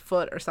around on her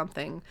foot or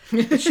something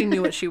that she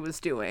knew what she was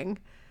doing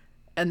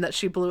and that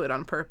she blew it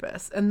on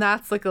purpose. And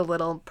that's a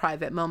little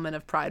private moment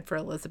of pride for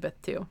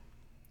Elizabeth too.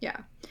 Yeah.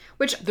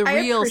 Which the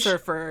real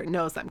surfer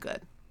knows I'm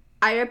good.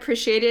 I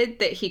appreciated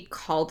that he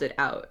called it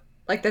out.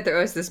 That there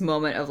was this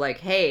moment of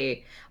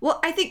hey, well,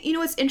 I think,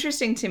 what's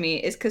interesting to me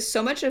is because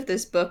so much of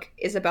this book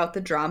is about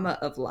the drama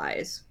of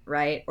lies,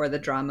 right? Or the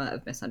drama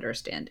of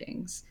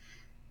misunderstandings.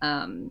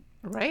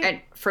 Right.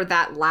 And for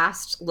that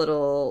last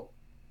little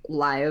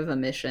lie of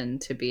omission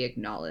to be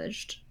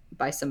acknowledged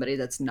by somebody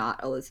that's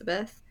not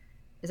Elizabeth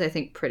is, I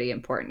think, pretty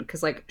important.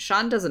 Because,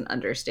 Sean doesn't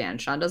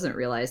understand. Sean doesn't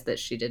realize that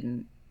she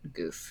didn't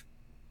goof.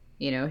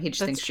 He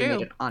just thinks she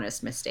made an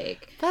honest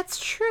mistake. That's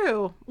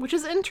true, which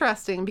is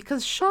interesting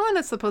because Sean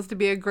is supposed to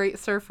be a great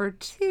surfer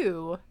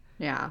too.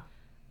 Yeah.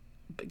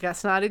 But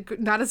guess not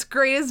as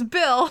great as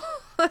Bill.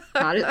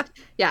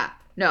 Yeah.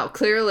 No,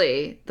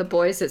 clearly the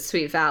boys at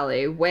Sweet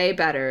Valley, way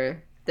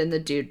better than the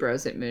dude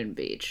bros at Moon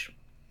Beach.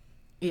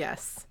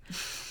 Yes.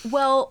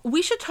 Well,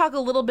 we should talk a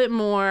little bit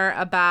more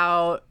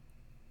about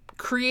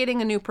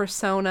creating a new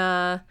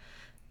persona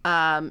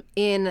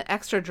in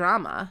Extra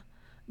Drama.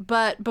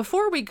 But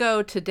before we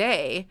go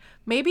today,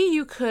 maybe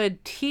you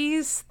could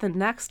tease the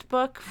next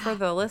book for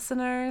the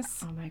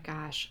listeners. Oh my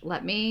gosh.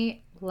 Let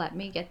me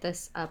get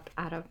this up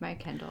out of my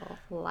Kindle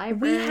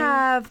library. We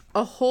have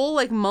a whole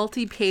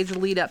multi-page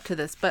lead up to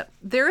this, but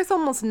there is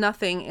almost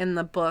nothing in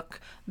the book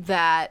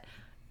that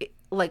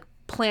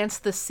plants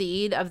the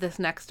seed of this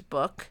next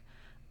book.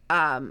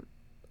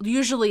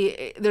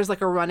 Usually there's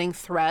a running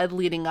thread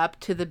leading up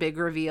to the big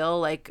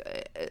reveal,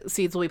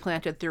 seeds will be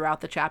planted throughout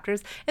the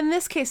chapters. In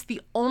this case,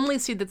 the only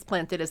seed that's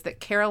planted is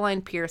that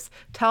Caroline Pierce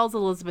tells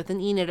Elizabeth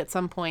and Enid at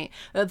some point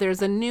that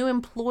there's a new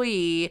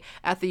employee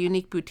at the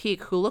Unique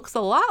Boutique who looks a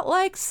lot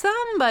like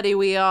somebody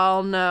we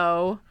all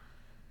know.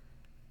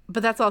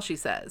 But that's all she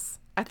says.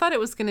 I thought it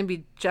was going to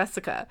be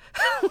Jessica.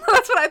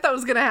 That's what I thought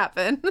was going to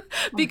happen.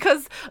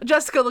 Because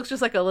Jessica looks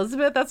just like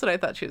Elizabeth. That's what I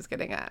thought she was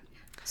getting at.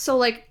 So,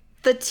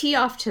 the tee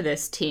off to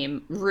this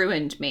team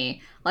ruined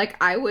me.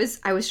 I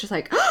was just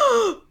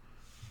oh,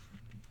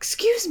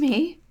 excuse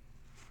me,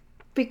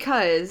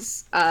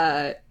 because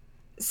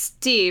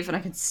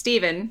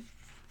Steven,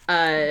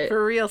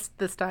 for reals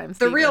this time.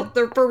 For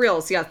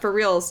reals, yeah, for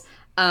reals.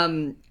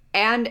 And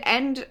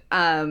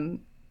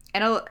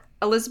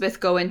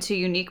Elizabeth go into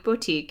Unique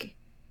Boutique,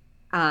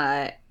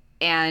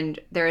 and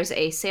there is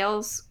a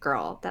sales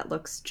girl that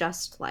looks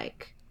just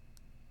like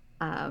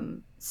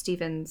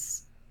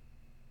Steven's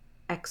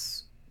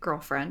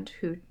ex-girlfriend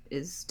who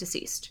is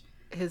deceased.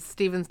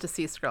 Steven's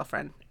deceased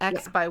girlfriend.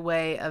 By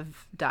way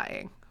of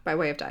dying. By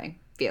way of dying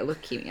via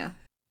leukemia.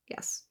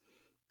 Yes.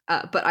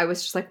 But I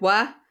was just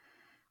what?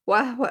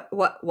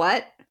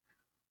 What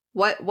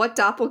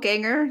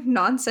doppelganger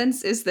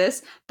nonsense is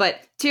this?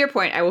 But to your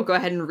point, I will go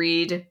ahead and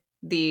read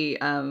the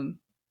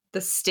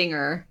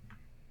stinger.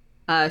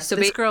 So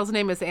this girl's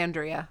name is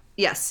Andrea.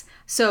 Yes.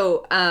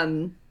 So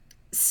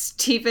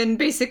Stephen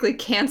basically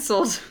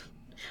canceled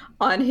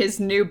on his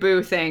new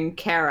boo thing,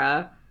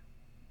 Kara,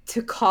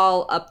 to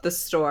call up the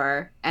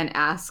store and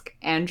ask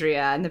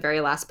Andrea in the very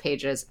last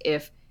pages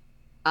if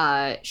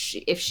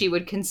she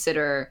would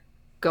consider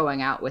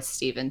going out with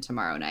Stephen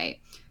tomorrow night.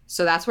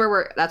 So that's where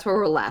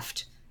we're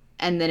left.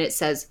 And then it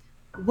says,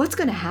 what's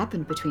going to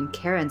happen between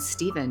Kara and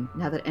Stephen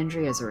now that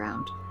Andrea's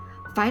around?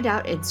 Find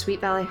out in Sweet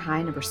Valley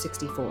High number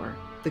 64,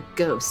 The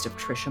Ghost of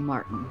Trisha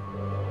Martin.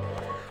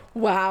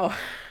 Wow.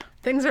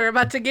 Things are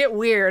about to get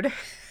weird.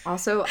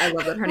 Also, I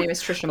love that her name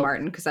is Trisha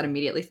Martin because that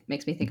immediately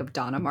makes me think of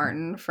Donna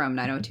Martin from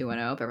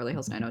 90210, Beverly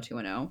Hills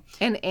 90210.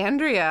 And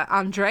Andrea,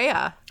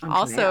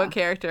 also a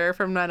character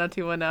from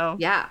 90210.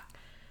 Yeah.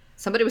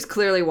 Somebody was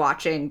clearly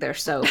watching their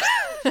soap.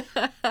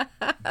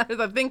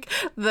 I think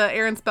the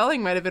Aaron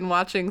Spelling might have been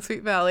watching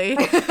Sweet Valley.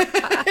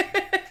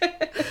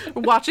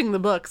 Watching the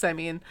books, I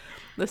mean.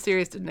 The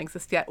series didn't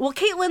exist yet. Well,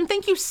 Caitlin,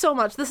 thank you so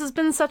much. This has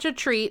been such a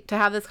treat to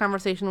have this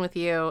conversation with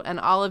you and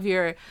all of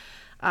your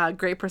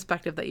great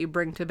perspective that you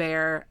bring to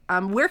bear.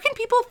 Where can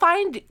people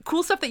find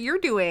cool stuff that you're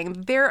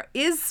doing? There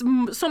is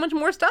so much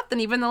more stuff than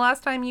even the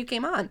last time you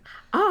came on.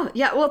 Oh,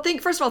 yeah. Well,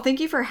 first of all, thank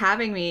you for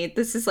having me.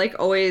 This is like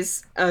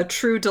always a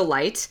true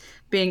delight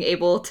being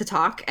able to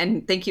talk.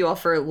 And thank you all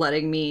for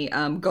letting me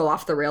go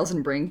off the rails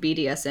and bring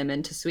BDSM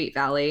into Sweet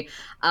Valley.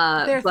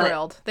 They're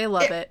thrilled. They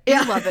love it.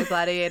 Yeah. You love it,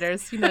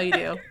 gladiators. You know you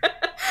do.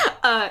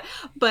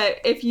 But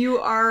if you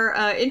are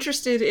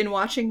interested in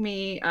watching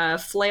me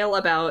flail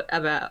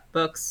about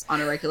books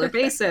on a regular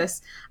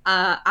basis,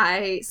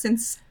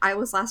 since I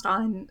was last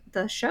on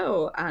the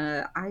show,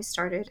 I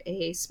started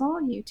a small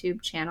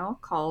YouTube channel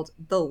called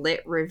The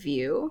Lit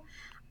Review.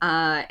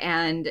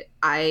 And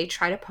I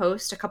try to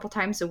post a couple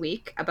times a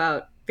week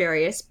about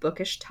various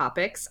bookish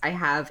topics. I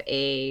have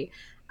a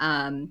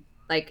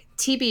like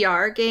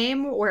TBR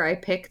game where I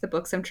pick the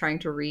books I'm trying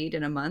to read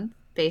in a month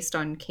based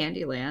on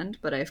Candyland,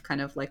 but I've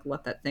kind of like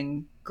let that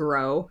thing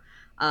grow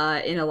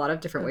in a lot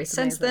of different ways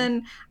since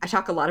then. I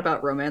talk a lot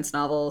about romance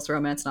novels.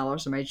 Romance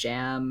novels are my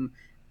jam.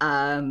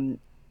 And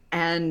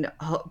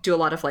I'll do a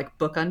lot of like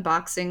book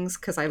unboxings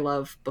because I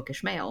love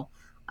bookish mail.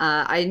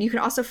 And you can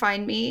also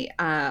find me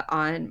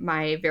on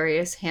my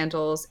various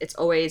handles. It's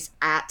always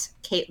at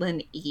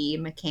Caitlin E.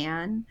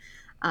 McCann.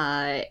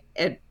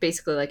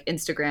 Basically like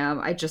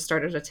Instagram. I just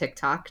started a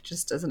TikTok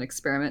just as an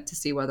experiment to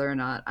see whether or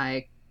not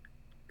I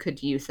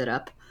could youth it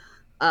up.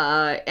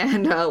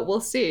 And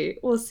we'll see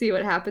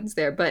what happens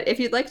there. But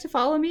if you'd like to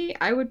follow me,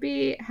 I would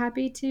be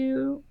happy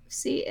to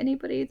see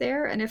anybody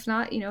there. And if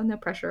not, no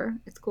pressure.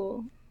 It's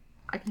cool.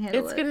 I can handle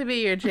it. It's going to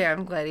be your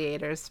jam,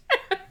 gladiators.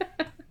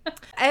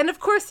 And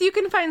of course, you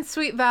can find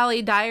Sweet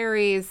Valley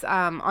Diaries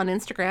on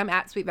Instagram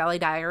at Sweet Valley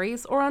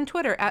Diaries or on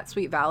Twitter at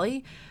Sweet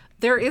Valley.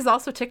 There is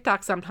also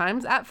TikTok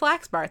sometimes at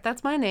Flaxbart.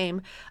 That's my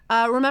name.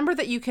 Remember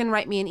that you can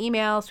write me an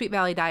email,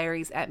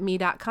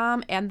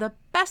 sweetvalleydiaries@me.com. And the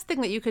best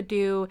thing that you could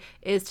do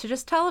is to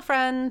just tell a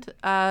friend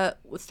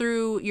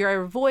through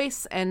your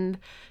voice and,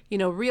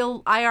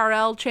 real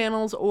IRL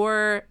channels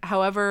or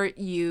however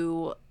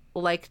you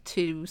like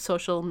to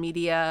social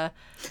media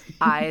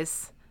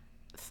eyes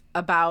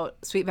about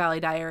Sweet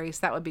Valley Diaries.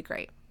 That would be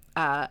great.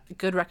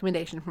 Good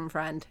recommendation from a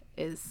friend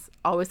is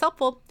always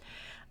helpful.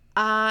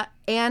 And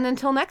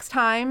until next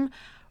time,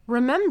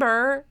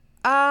 remember,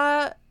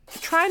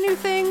 try new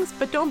things,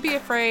 but don't be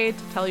afraid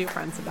to tell your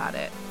friends about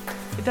it.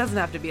 It doesn't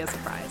have to be a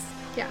surprise.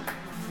 Yeah.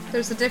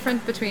 There's a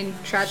difference between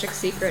tragic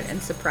secret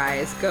and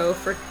surprise. Go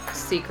for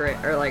secret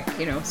or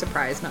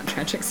surprise, not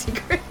tragic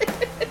secret.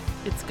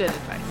 It's good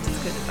advice.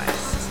 It's good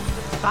advice.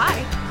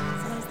 Bye.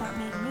 So does that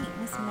make me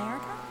Miss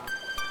America?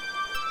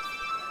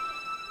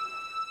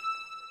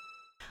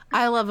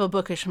 I love a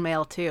bookish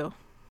mail too.